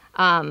move.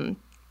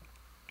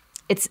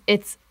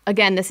 It's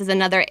again, this is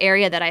another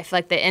area that I feel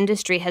like the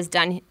industry has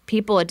done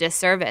people a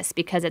disservice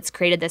because it's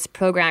created this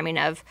programming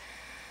of,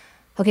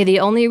 okay, the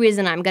only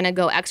reason I'm going to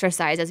go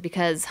exercise is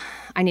because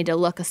I need to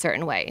look a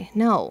certain way.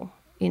 No,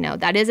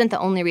 that isn't the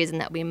only reason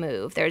that we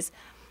move. There's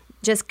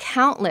just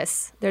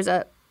countless, there's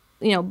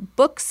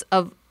books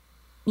of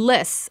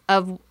lists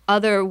of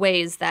other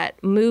ways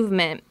that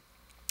movement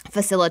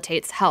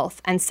facilitates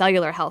health and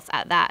cellular health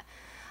at that.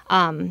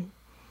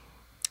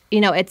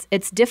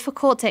 It's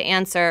difficult to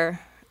answer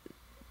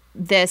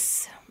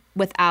this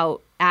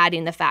without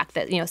adding the fact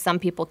that, some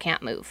people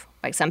can't move.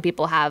 Like some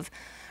people have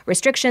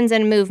restrictions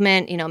in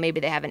movement, maybe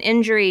they have an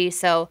injury.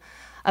 So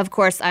of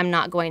course I'm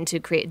not going to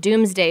create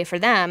doomsday for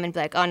them and be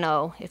like, oh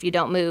no, if you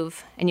don't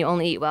move and you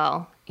only eat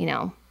well,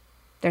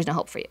 there's no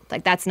hope for you.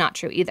 Like that's not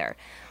true either.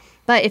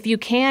 But if you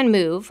can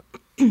move,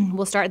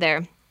 we'll start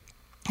there.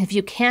 If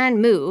you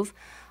can move,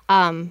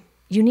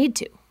 you need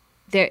to.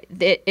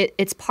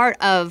 It's part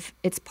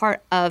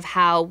of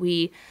how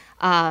we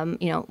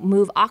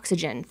move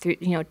oxygen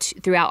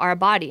throughout our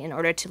body in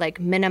order to like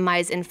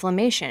minimize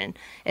inflammation.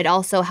 It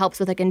also helps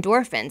with like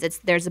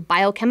endorphins. There's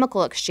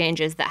biochemical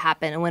exchanges that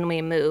happen when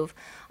we move.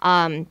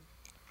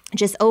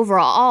 Just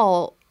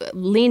overall,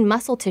 lean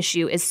muscle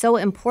tissue is so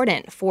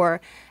important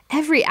for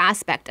every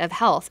aspect of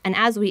health. And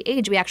as we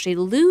age, we actually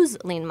lose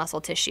lean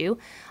muscle tissue.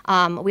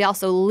 We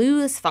also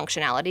lose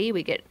functionality.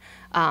 We get,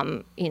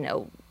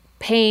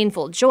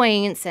 painful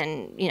joints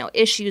and,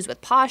 issues with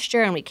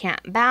posture, and we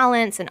can't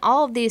balance, and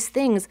all of these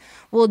things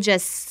will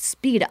just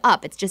speed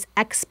up. It just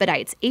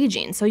expedites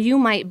aging. So you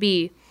might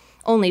be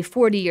only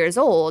 40 years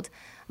old,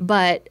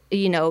 but,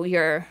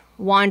 you're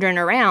wandering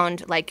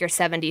around like you're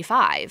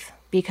 75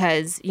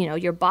 because,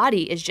 your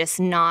body is just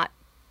not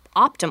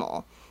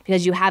optimal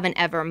because you haven't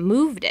ever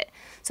moved it.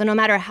 So no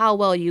matter how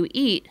well you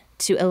eat,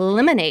 to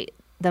eliminate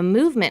the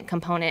movement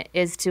component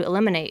is to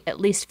eliminate at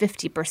least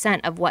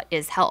 50% of what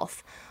is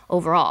health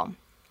overall.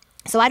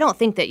 So I don't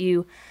think that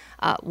you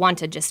want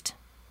to just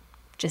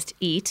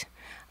eat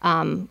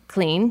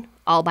clean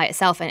all by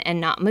itself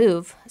and not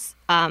move.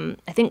 I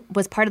think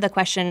was part of the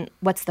question,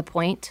 what's the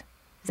point?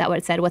 Is that what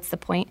it said? What's the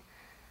point?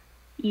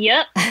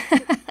 Yep.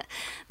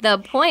 The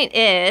point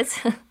is,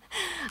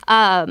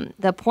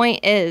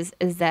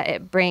 is that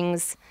it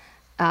brings,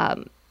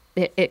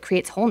 it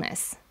creates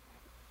wholeness.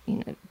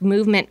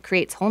 Movement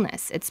creates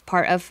wholeness. It's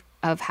part of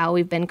how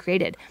we've been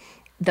created.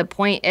 The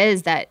point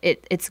is that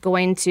it's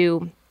going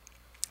to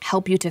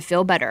help you to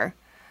feel better.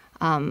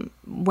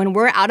 When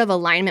we're out of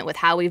alignment with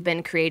how we've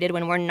been created,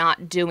 when we're not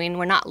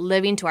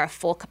living to our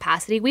full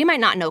capacity, we might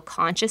not know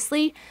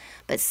consciously,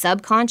 but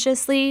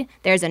subconsciously,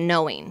 there's a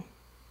knowing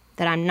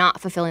that I'm not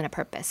fulfilling a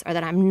purpose, or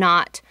that I'm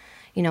not,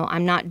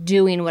 I'm not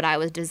doing what I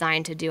was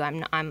designed to do.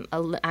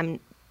 I'm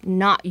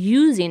not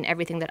using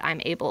everything that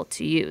I'm able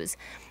to use.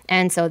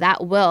 And so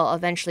that will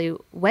eventually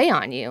weigh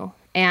on you.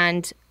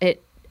 And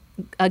it,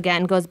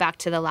 again, goes back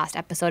to the last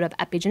episode of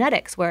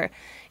epigenetics, where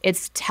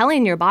it's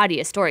telling your body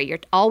a story. You're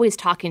always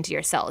talking to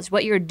your cells.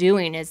 What you're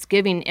doing is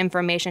giving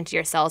information to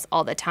your cells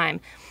all the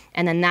time.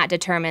 And then that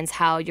determines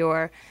how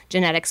your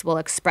genetics will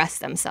express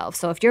themselves.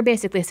 So if you're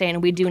basically saying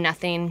we do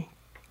nothing,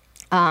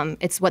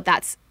 it's what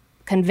that's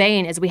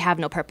conveying is we have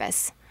no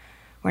purpose.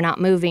 We're not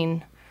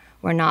moving.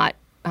 We're not,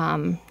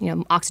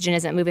 oxygen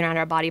isn't moving around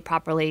our body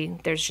properly.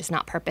 There's just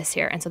not purpose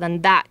here. And so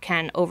then that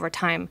can, over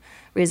time,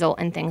 result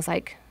in things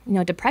like,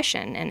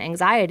 depression and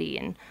anxiety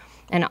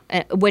and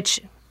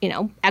which,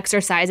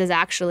 exercise is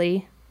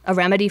actually a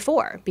remedy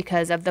for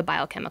because of the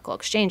biochemical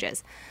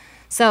exchanges.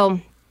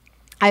 So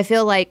I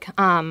feel like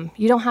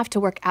you don't have to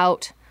work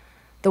out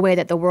the way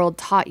that the world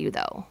taught you,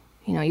 though.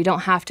 You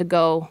don't have to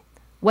go,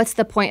 what's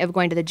the point of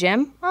going to the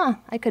gym?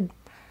 I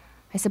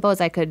suppose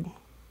I could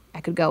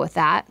go with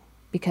that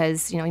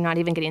because, you're not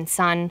even getting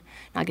sun,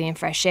 not getting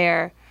fresh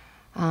air.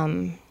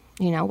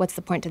 What's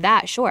the point to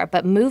that? Sure.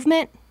 But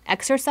movement,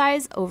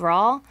 exercise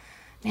overall,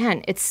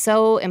 man, it's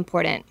so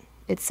important.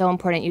 It's so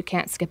important. You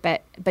can't skip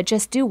it. But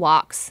just do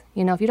walks.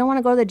 If you don't want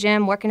to go to the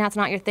gym, working out's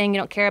not your thing, you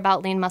don't care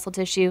about lean muscle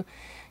tissue, you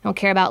don't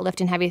care about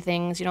lifting heavy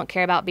things, you don't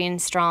care about being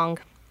strong,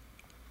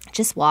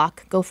 just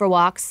walk. Go for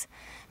walks.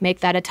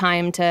 Make that a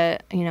time to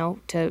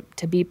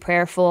be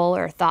prayerful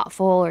or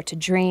thoughtful or to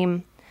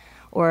dream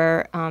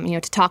or,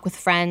 to talk with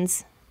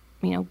friends.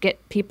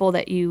 Get people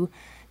that you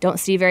don't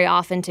see very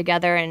often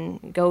together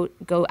and go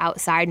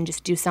outside and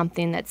just do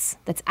something that's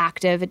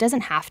active. It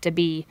doesn't have to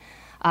be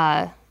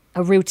a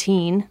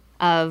routine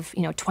of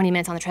 20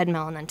 minutes on the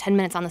treadmill and then 10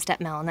 minutes on the step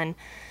mill and then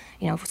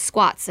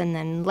squats and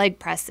then leg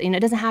press. It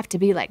doesn't have to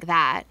be like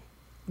that.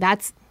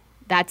 That's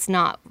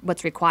not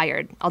what's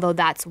required, although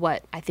that's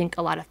what I think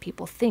a lot of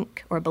people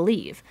think or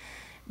believe.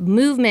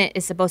 Movement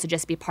is supposed to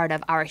just be part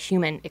of our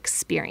human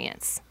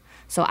experience.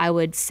 So I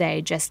would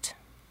say just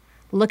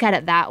look at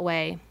it that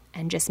way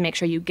and just make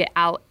sure you get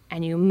out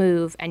and you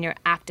move and you're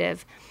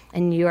active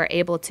and you are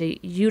able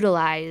to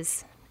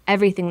utilize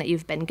everything that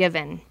you've been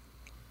given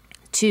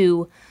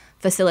to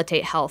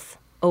facilitate health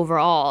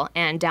overall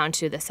and down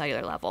to the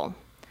cellular level.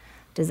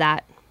 Do you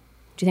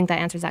think that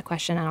answers that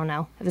question? I don't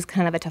know. It was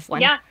kind of a tough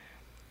one. Yeah.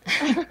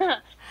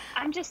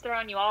 I'm just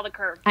throwing you all the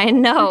curves. I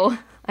know.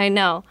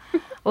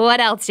 What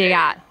else you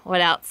got?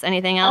 What else?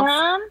 Anything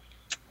else?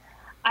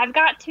 I've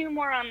got 2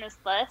 more on this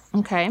list.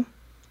 Okay.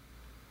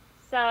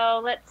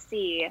 So let's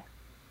see.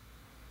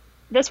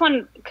 This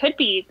one could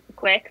be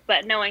quick,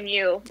 but knowing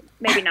you,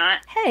 maybe not.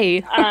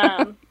 Hey.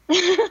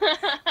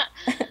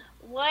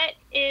 What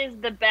is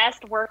the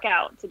best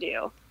workout to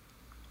do?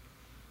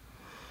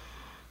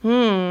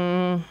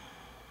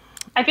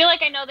 I feel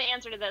like I know the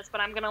answer to this,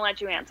 but I'm going to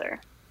let you answer.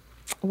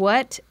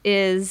 What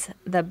is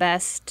the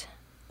best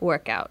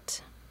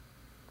workout?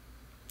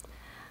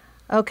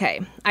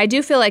 Okay. I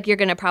do feel like you're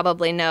going to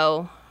probably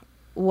know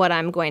what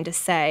I'm going to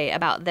say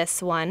about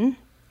this one.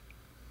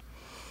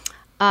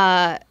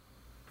 The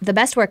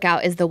best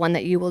workout is the one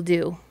that you will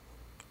do.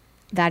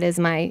 That is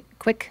my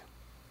quick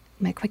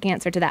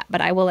answer to that, but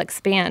I will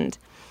expand.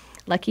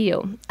 Lucky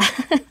you.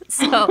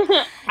 So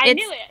I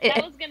knew it.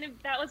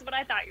 That was what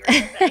I thought you were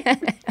going to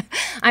say.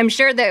 I'm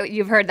sure that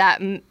you've heard that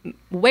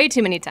way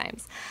too many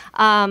times.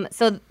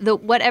 So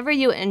whatever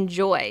you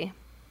enjoy,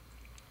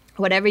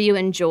 whatever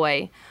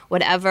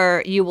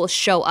you will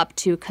show up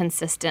to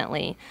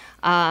consistently,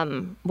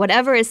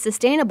 whatever is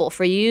sustainable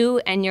for you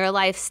and your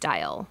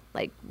lifestyle.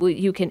 Like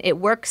it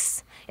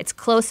works, it's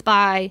close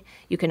by,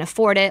 you can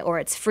afford it, or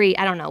it's free.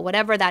 I don't know,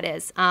 whatever that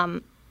is.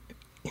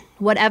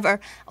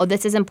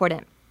 This is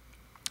important.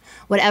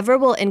 Whatever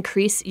will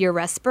increase your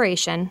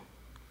respiration,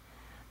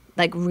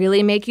 like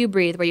really make you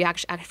breathe, where you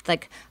actually act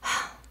like,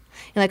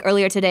 like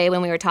earlier today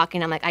when we were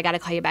talking, I'm like, I got to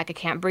call you back, I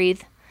can't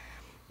breathe.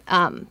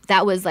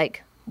 That was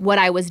like what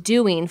I was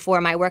doing for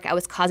my work. I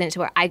was causing it to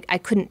where I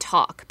couldn't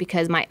talk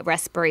because my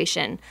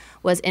respiration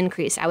was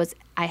increased.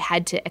 I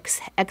had to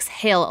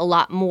exhale a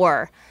lot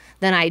more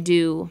than I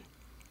do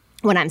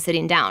when I'm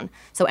sitting down.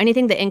 So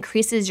anything that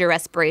increases your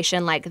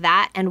respiration like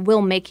that and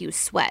will make you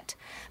sweat,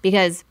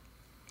 because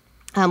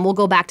we'll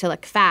go back to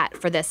like fat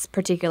for this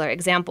particular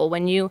example.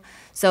 When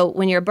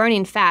you're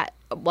burning fat,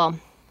 well,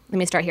 let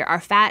me start here. Our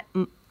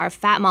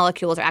fat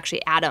molecules are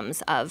actually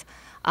atoms of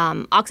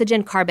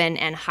oxygen, carbon,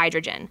 and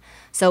hydrogen.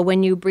 So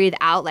when you breathe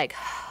out, like,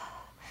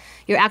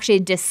 you're actually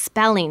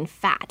dispelling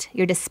fat.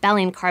 You're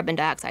dispelling carbon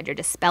dioxide. You're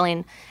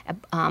dispelling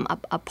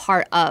a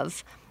part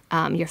of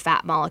your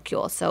fat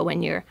molecule. So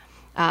when you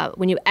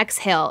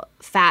exhale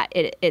fat,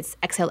 it's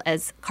exhaled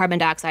as carbon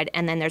dioxide,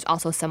 and then there's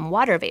also some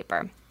water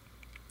vapor.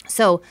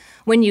 So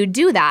when you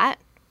do that,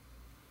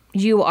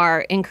 you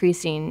are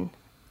increasing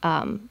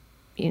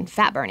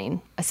fat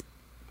burning.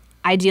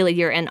 Ideally,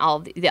 you're in all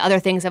the other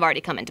things have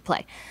already come into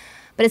play.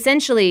 But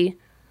essentially,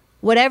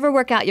 whatever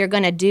workout you're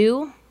going to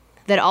do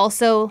that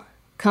also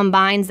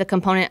combines the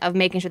component of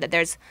making sure that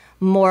there's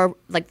more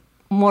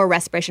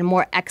respiration,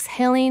 more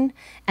exhaling,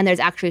 and there's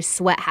actually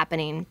sweat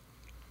happening,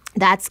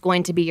 that's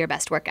going to be your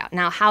best workout.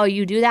 Now, how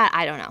you do that,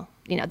 I don't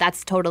know.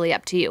 That's totally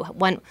up to you.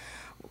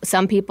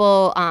 Some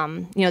people,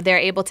 they're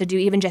able to do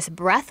even just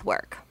breath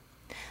work.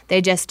 They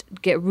just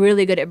get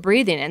really good at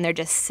breathing, and they're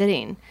just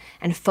sitting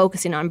and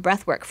focusing on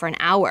breath work for an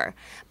hour.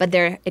 But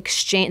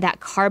that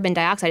carbon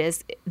dioxide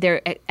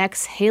they're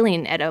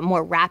exhaling at a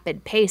more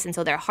rapid pace, and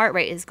so their heart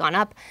rate has gone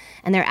up,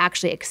 and they're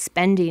actually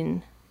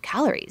expending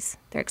calories.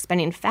 They're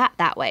expending fat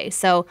that way.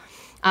 So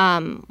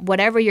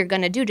whatever you're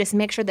going to do, just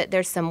make sure that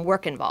there's some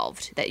work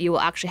involved, that you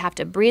will actually have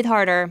to breathe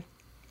harder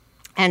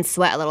and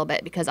sweat a little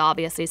bit, because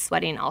obviously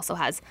sweating also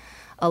has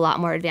a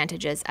lot more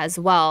advantages as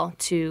well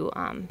to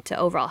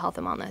overall health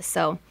and wellness.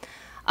 So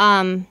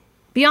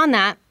beyond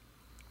that,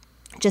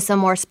 just some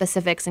more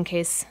specifics in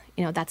case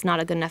that's not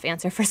a good enough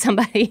answer for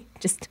somebody.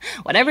 Just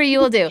whatever you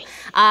will do.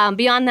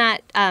 Beyond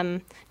that,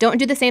 don't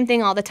do the same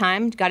thing all the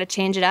time. Got to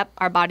change it up.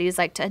 Our bodies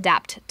like to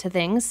adapt to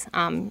things.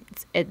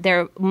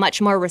 They're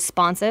much more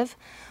responsive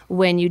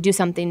when you do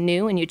something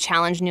new and you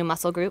challenge new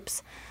muscle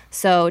groups.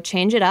 So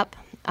change it up.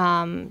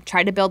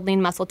 Try to build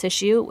lean muscle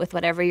tissue with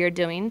whatever you're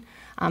doing.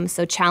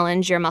 So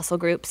challenge your muscle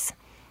groups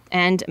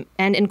and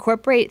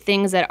incorporate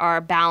things that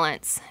are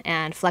balance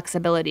and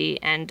flexibility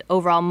and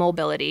overall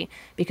mobility,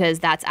 because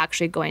that's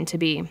actually going to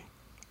be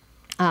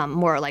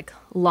more like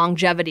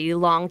longevity,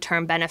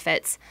 long-term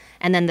benefits.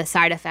 And then the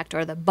side effect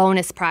or the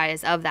bonus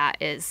prize of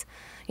that is,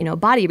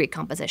 body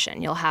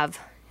recomposition. You'll have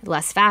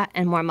less fat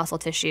and more muscle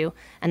tissue,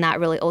 and that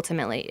really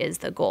ultimately is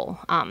the goal.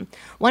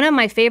 One of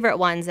my favorite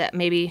ones that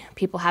maybe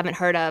people haven't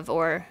heard of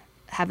or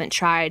haven't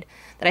tried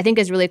that I think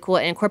is really cool,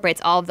 it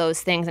incorporates all of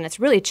those things, and it's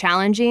really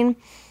challenging,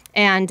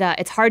 and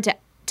it's hard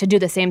to do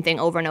the same thing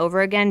over and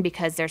over again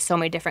because there's so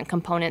many different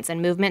components and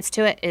movements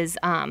to it, is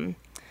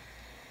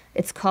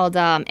it's called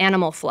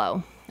Animal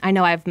Flow. I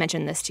know I've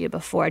mentioned this to you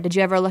before. Did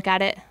you ever look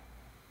at it?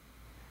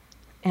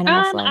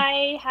 Animal Flow.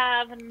 I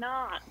have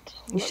not.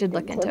 You should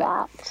look into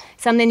it.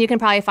 Something you can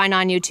probably find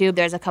on YouTube.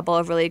 There's a couple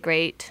of really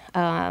great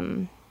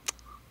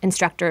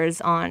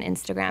instructors on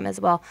Instagram as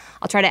well.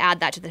 I'll try to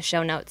add that to the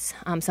show notes,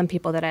 some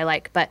people that I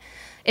like. But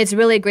it's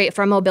really great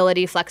for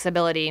mobility,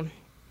 flexibility,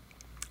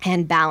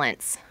 and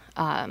balance.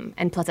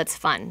 And plus it's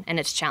fun and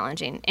it's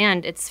challenging.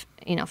 And it's,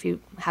 if you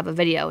have a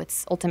video,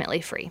 it's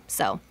ultimately free.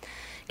 So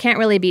can't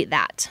really beat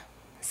that.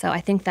 So I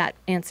think that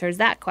answers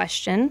that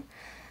question.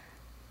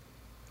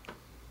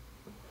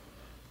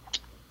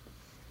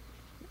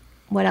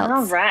 What else?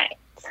 All right.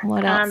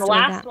 What else? The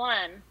last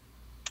one.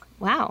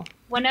 Wow.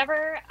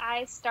 whenever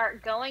I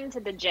start going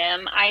to the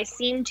gym, I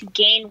seem to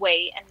gain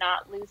weight and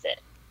not lose it.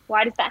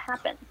 Why does that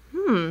happen?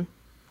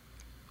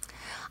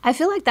 I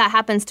feel like that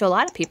happens to a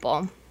lot of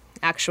people,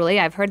 actually.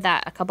 I've heard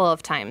that a couple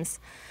of times.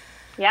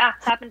 Yeah,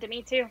 it's happened to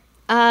me too.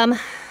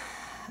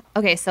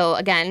 Okay, so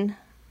again,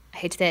 I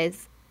hate to say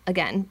this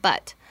again,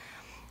 but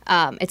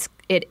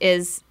it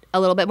is a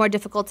little bit more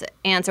difficult to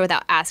answer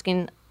without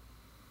asking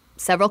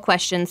several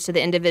questions to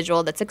the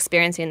individual that's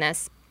experiencing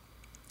this,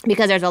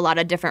 because there's a lot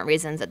of different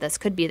reasons that this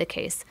could be the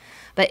case.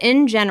 But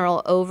in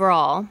general,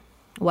 overall,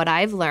 what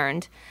I've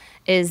learned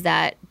is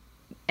that,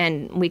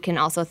 and we can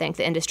also thank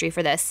the industry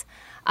for this,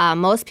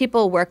 most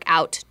people work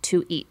out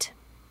to eat.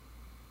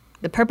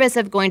 The purpose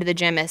of going to the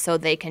gym is so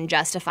they can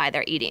justify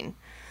their eating,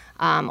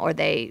 or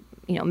they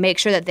make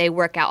sure that they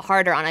work out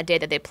harder on a day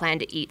that they plan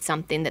to eat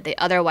something that they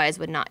otherwise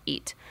would not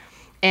eat.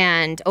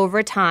 And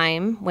over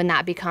time, when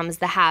that becomes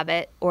the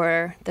habit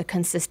or the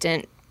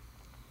consistent,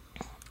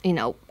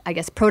 I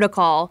guess,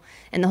 protocol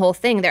and the whole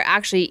thing, they're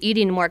actually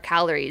eating more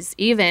calories,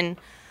 even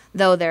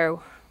though they're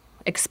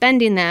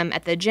expending them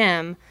at the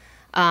gym.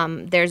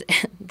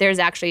 There's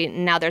actually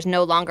now there's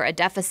no longer a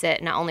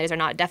deficit. Not only is there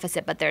not a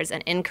deficit, but there's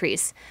an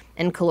increase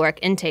in caloric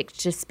intake,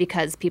 just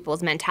because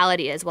people's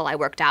mentality is, well, I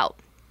worked out,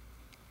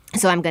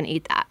 so I'm going to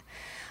eat that.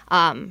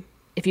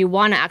 If you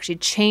want to actually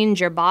change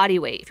your body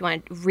weight, if you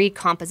want to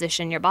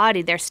recomposition your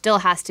body, there still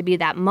has to be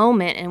that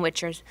moment in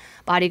which your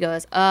body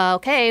goes,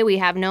 okay, we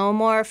have no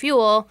more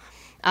fuel.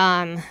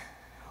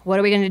 What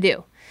are we going to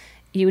do?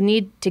 You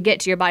need to get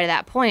to your body at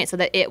that point so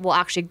that it will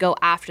actually go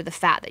after the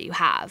fat that you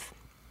have.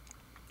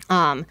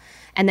 And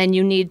then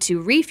you need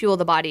to refuel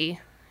the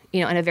body,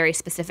 in a very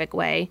specific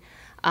way,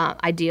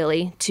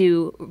 ideally,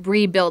 to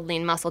rebuild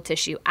lean muscle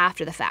tissue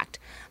after the fact.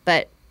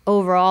 But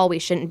overall, we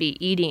shouldn't be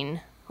eating,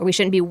 or we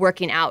shouldn't be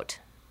working out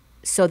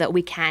so that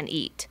we can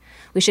eat.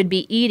 We should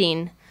be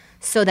eating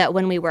so that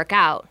when we work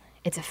out,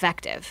 it's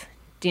effective.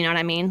 Do you know what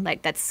I mean?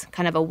 Like, that's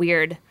kind of a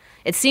weird,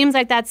 it seems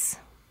like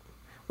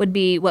would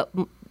be what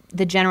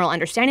the general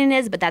understanding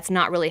is, but that's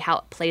not really how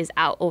it plays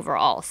out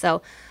overall.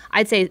 So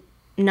I'd say,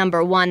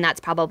 number one, that's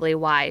probably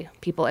why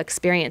people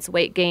experience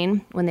weight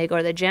gain when they go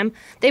to the gym.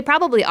 They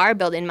probably are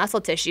building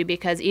muscle tissue,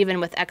 because even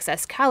with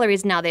excess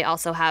calories, now they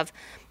also have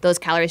those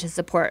calories to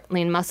support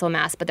lean muscle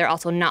mass, but they're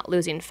also not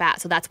losing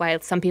fat. So that's why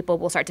some people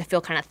will start to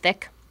feel kind of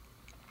thick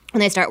when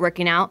they start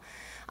working out.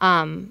 They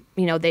don't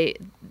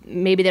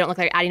look like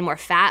they're adding more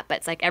fat, but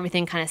it's like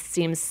everything kind of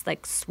seems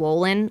like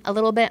swollen a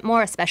little bit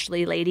more,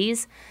 especially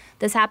ladies.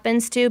 This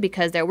happens to,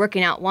 because they're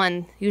working out,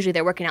 usually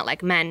they're working out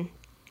like men.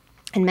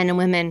 And men and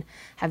women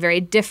have very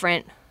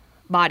different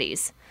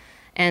bodies.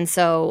 And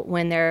so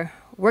when they're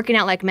working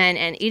out like men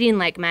and eating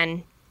like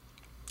men,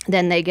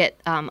 then they get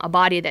a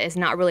body that is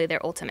not really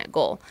their ultimate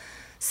goal.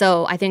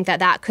 So I think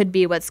that could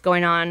be what's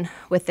going on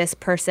with this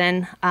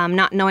person,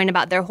 not knowing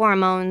about their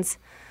hormones,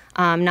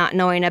 not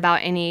knowing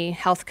about any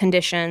health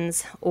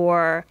conditions,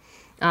 or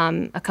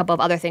a couple of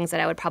other things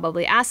that I would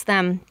probably ask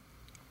them.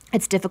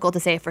 It's difficult to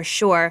say for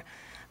sure,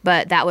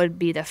 but that would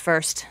be the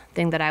first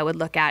thing that I would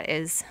look at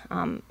is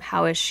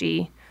how is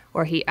she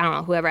or he, I don't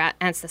know, whoever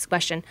answers this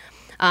question,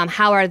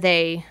 how are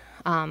they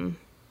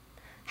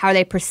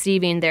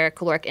perceiving their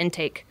caloric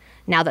intake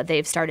now that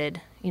they've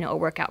started, a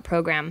workout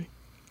program,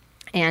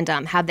 and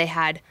have they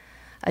had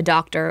a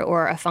doctor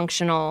or a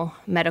functional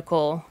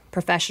medical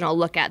professional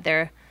look at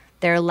their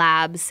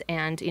labs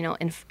and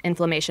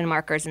inflammation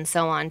markers and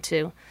so on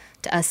to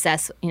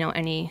assess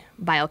any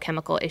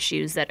biochemical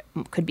issues that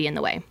could be in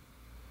the way.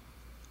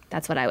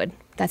 That's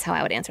how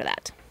I would answer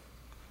that.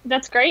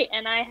 That's great.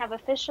 And I have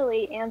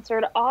officially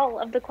answered all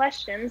of the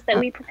questions that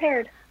we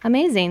prepared.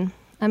 Amazing.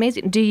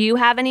 Do you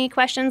have any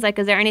questions? Like,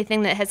 is there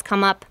anything that has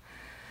come up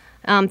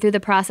through the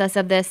process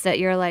of this that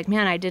you're like,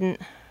 man, I didn't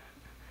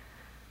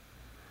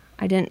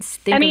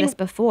think of this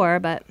before,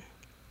 but.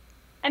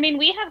 I mean,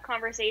 we have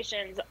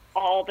conversations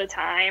all the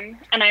time,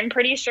 and I'm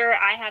pretty sure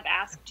I have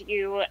asked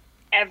you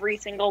every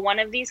single one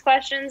of these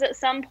questions at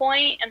some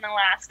point in the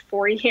last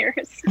 4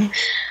 years.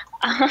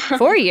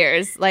 4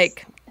 years?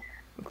 Like,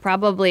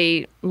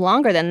 probably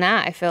longer than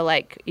that. I feel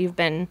like you've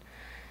been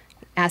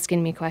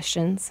asking me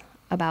questions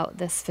about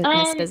this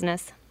fitness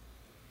business.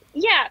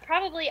 Yeah,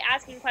 probably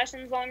asking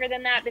questions longer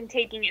than that, been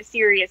taking it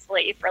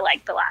seriously for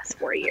like the last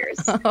 4 years.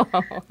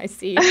 Oh, I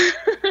see.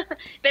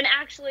 Been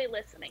actually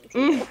listening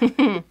to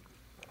you.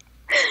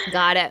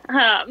 Got it.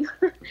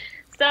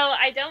 So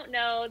I don't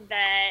know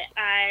that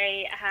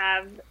I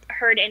have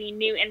heard any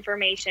new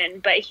information,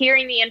 but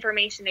hearing the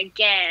information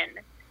again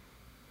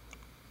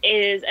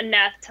is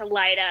enough to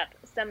light up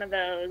some of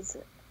those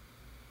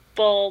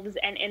bulbs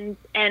and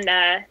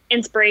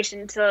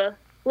inspiration to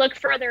look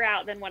further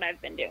out than what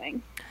I've been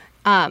doing.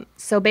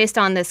 So based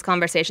on this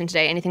conversation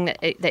today, anything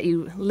that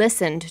you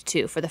listened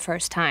to for the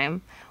first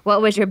time,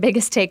 what was your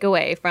biggest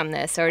takeaway from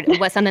this? Or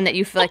what's something that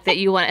you feel like that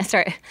you want to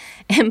start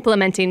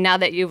implementing now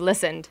that you've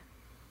listened?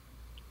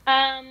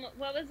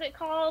 What was it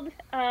called?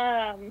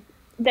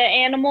 The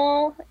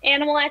animal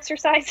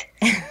exercise?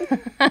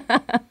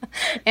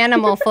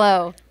 Animal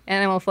flow.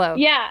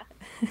 Yeah.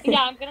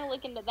 Yeah, I'm going to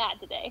look into that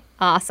today.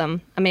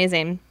 Awesome.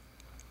 Amazing.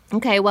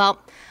 Okay, well,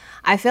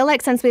 I feel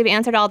like since we've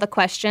answered all the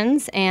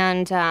questions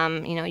and,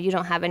 you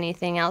don't have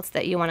anything else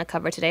that you want to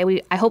cover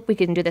today, I hope we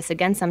can do this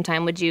again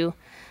sometime. Would you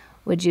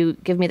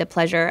give me the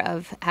pleasure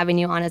of having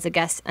you on as a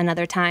guest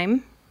another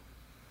time?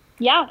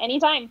 Yeah,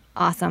 anytime.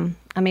 Awesome.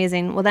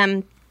 Amazing. Well,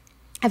 then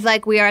I feel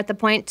like we are at the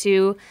point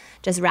to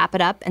just wrap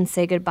it up and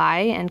say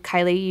goodbye. And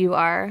Kylie, you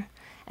are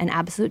an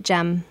absolute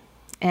gem.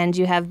 And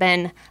you have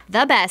been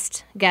the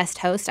best guest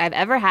host I've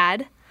ever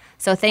had.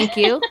 So thank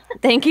you.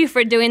 Thank you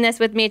for doing this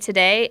with me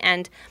today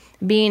and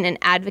being an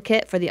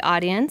advocate for the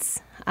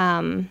audience.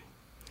 I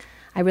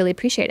really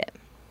appreciate it.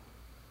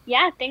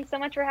 Yeah, thanks so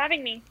much for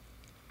having me.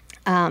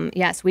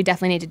 Yes, we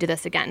definitely need to do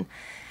this again.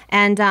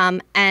 And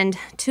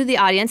to the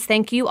audience,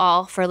 thank you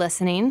all for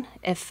listening.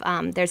 If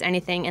there's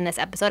anything in this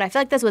episode, I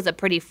feel like this was a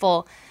pretty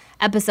full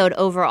episode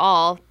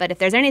overall, but if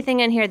there's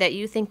anything in here that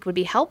you think would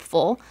be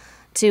helpful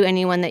to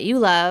anyone that you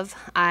love,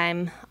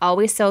 I'm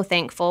always so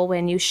thankful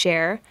when you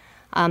share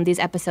these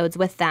episodes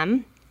with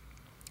them.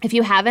 If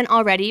you haven't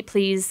already,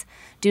 please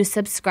do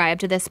subscribe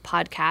to this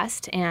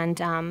podcast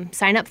and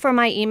sign up for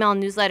my email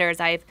newsletters.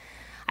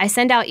 I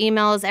send out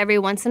emails every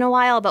once in a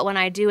while, but when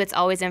I do, it's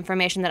always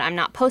information that I'm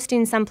not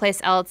posting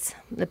someplace else.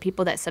 The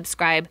people that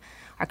subscribe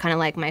are kind of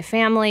like my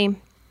family.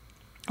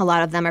 A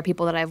lot of them are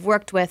people that I've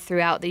worked with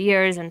throughout the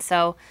years, and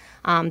so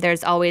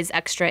there's always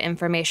extra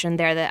information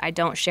there that I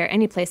don't share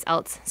anyplace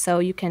else. So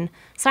you can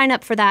sign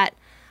up for that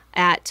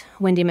at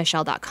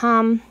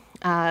wendymichelle.com.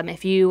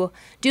 If you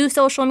do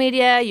social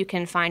media, you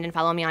can find and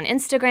follow me on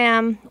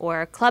Instagram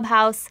or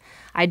Clubhouse.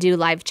 I do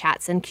live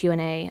chats and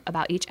Q&A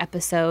about each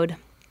episode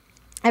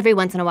every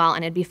once in a while,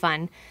 and it'd be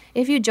fun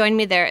if you join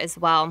me there as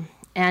well.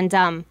 And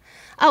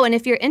and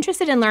if you're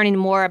interested in learning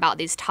more about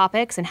these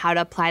topics and how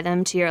to apply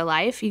them to your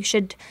life, you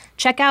should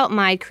check out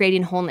my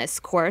Creating Wholeness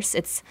course.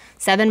 It's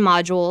 7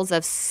 modules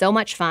of so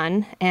much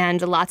fun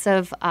and lots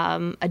of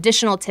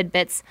additional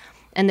tidbits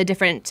and the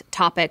different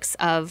topics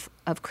of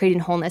creating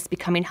wholeness,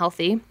 becoming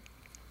healthy.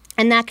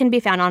 And that can be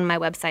found on my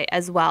website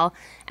as well.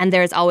 And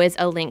there's always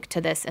a link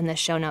to this in the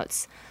show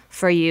notes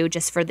for you,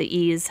 just for the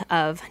ease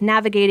of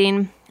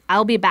navigating.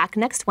 I'll be back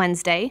next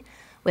Wednesday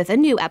with a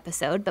new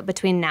episode, but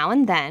between now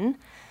and then,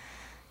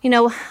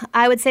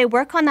 I would say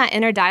work on that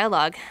inner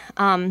dialogue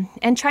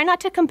and try not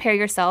to compare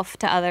yourself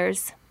to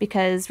others,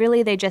 because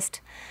really they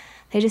just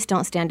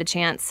don't stand a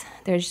chance.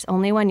 There's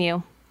only one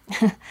you.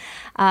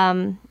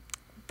 Putting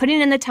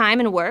in the time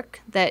and work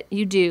that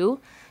you do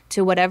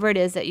to whatever it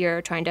is that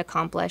you're trying to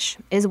accomplish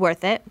is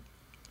worth it.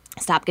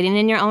 Stop getting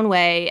in your own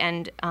way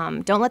and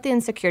don't let the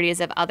insecurities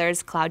of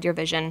others cloud your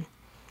vision.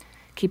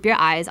 Keep your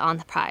eyes on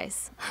the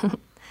prize.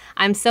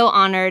 I'm so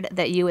honored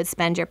that you would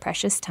spend your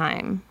precious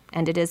time,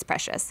 and it is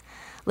precious,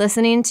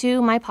 listening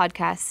to my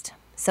podcast.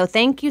 So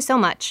thank you so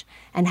much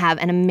and have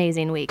an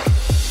amazing week.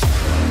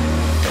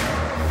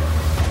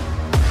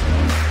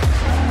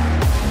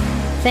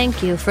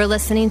 Thank you for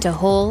listening to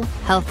Whole,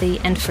 Healthy,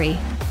 and Free.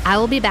 I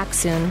will be back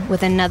soon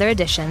with another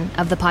edition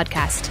of the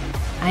podcast.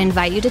 I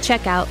invite you to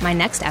check out my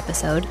next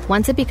episode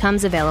once it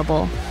becomes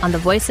available on the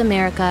Voice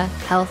America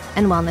Health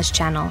and Wellness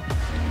channel.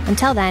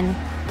 Until then,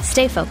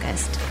 stay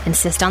focused,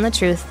 insist on the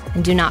truth,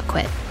 and do not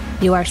quit.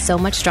 You are so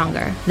much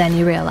stronger than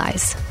you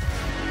realize.